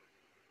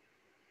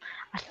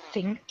 I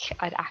think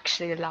I'd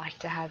actually like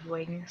to have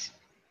wings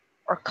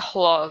or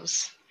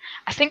claws.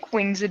 I think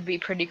wings would be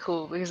pretty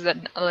cool because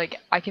then like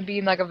I can be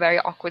in like a very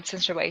awkward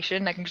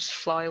situation. I can just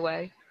fly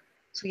away.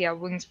 So yeah,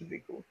 wings would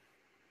be cool.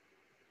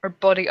 Or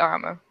body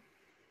armor.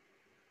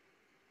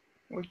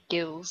 Or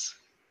gills.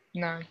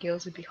 No,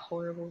 gills would be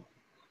horrible.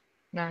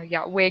 No,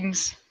 yeah,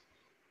 wings.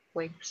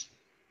 Wings.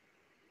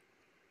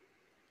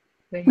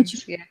 Would you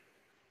Wings, yeah.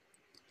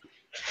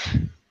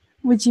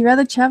 would you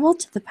rather travel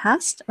to the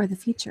past or the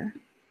future?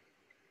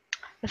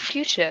 The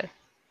future.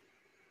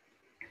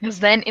 Because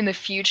then in the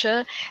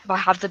future, if I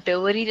have the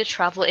ability to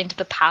travel into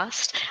the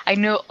past, I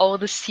know all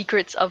the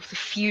secrets of the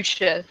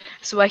future,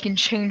 so I can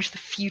change the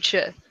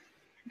future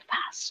in the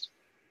past.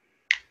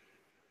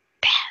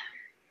 Damn,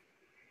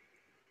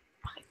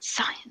 fucking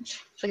science.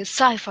 It's like a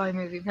sci-fi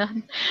movie,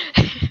 man.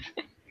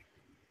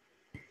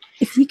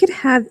 If you could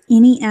have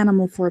any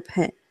animal for a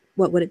pet,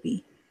 what would it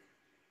be?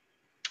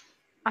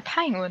 A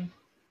penguin.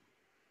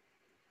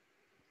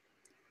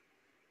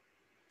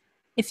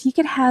 If you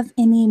could have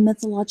any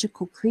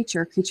mythological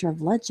creature, creature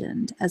of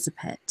legend, as a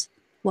pet,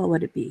 what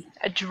would it be?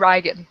 A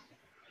dragon.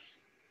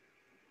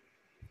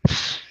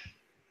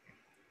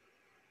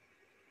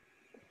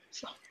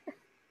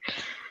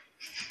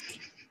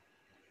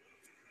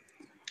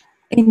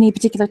 Any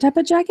particular type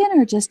of dragon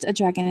or just a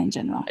dragon in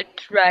general? A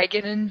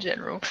dragon in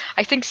general.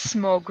 I think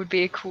Smog would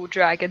be a cool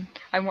dragon.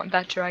 I want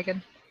that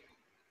dragon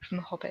from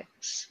the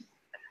Hobbits.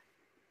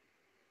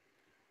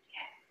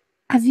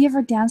 Have you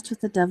ever danced with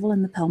the devil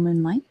in the pale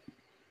moonlight?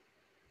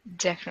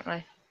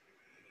 Definitely.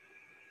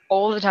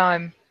 All the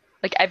time.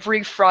 Like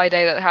every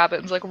Friday that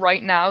happens. Like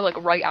right now,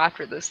 like right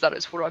after this, that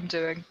is what I'm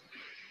doing.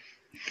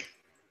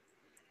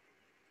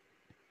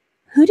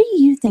 Who do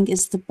you think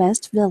is the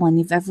best villain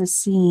you've ever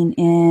seen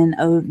in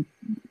a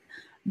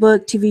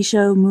book, TV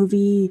show,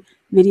 movie,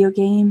 video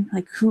game?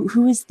 Like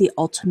who is the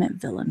ultimate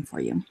villain for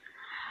you?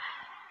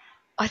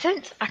 I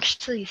don't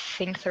actually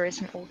think there is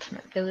an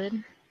ultimate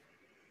villain.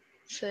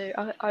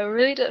 So I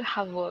really don't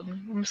have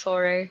one. I'm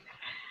sorry.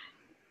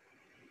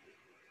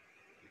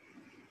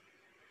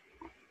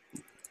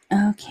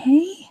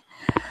 Okay.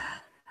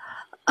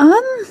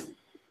 Um,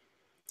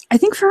 I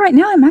think for right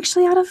now I'm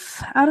actually out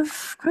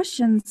of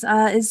questions.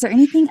 Is there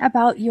anything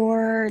about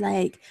your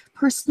like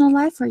personal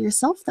life or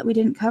yourself that we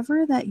didn't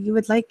cover that you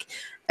would like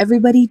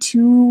everybody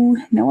to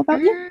know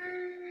about you?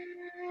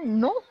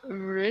 Not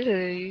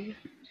really.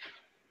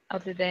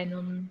 Other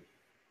than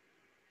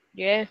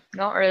yeah,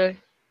 not really.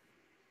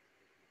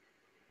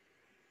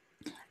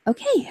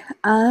 Okay.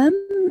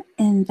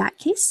 In that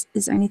case,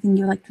 is there anything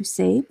you would like to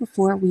say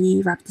before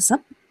we wrap this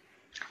up?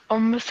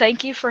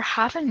 Thank you for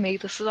having me.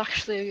 This is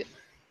actually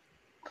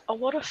a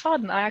lot of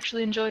fun. I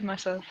actually enjoyed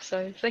myself,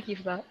 so thank you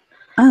for that.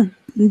 Oh,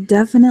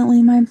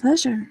 definitely my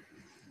pleasure.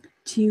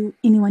 To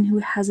anyone who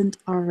hasn't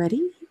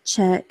already,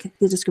 check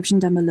the description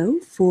down below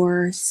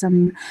for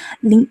some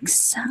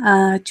links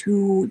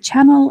to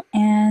channel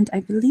and I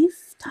believe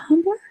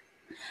Tumblr.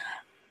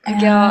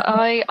 Yeah,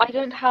 And I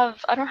don't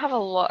have a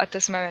lot at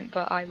this moment,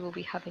 but I will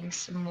be having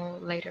some more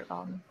later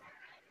on.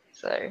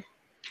 So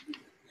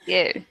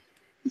yeah,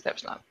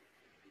 that's not.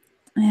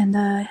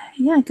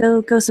 yeah,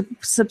 go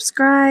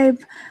subscribe,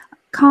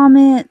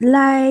 comment,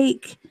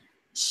 like,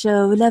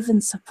 show love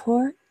and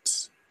support,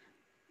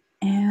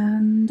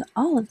 and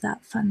all of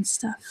that fun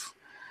stuff.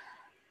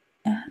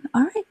 And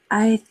all right,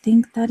 I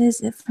think that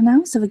is it for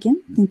now. So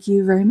again, thank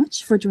you very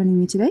much for joining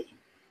me today.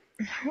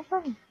 No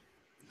problem.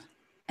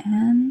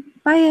 And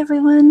bye,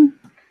 everyone.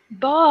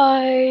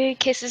 Bye.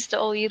 Kisses to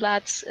all you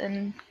lads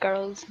and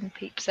girls and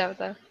peeps out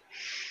there.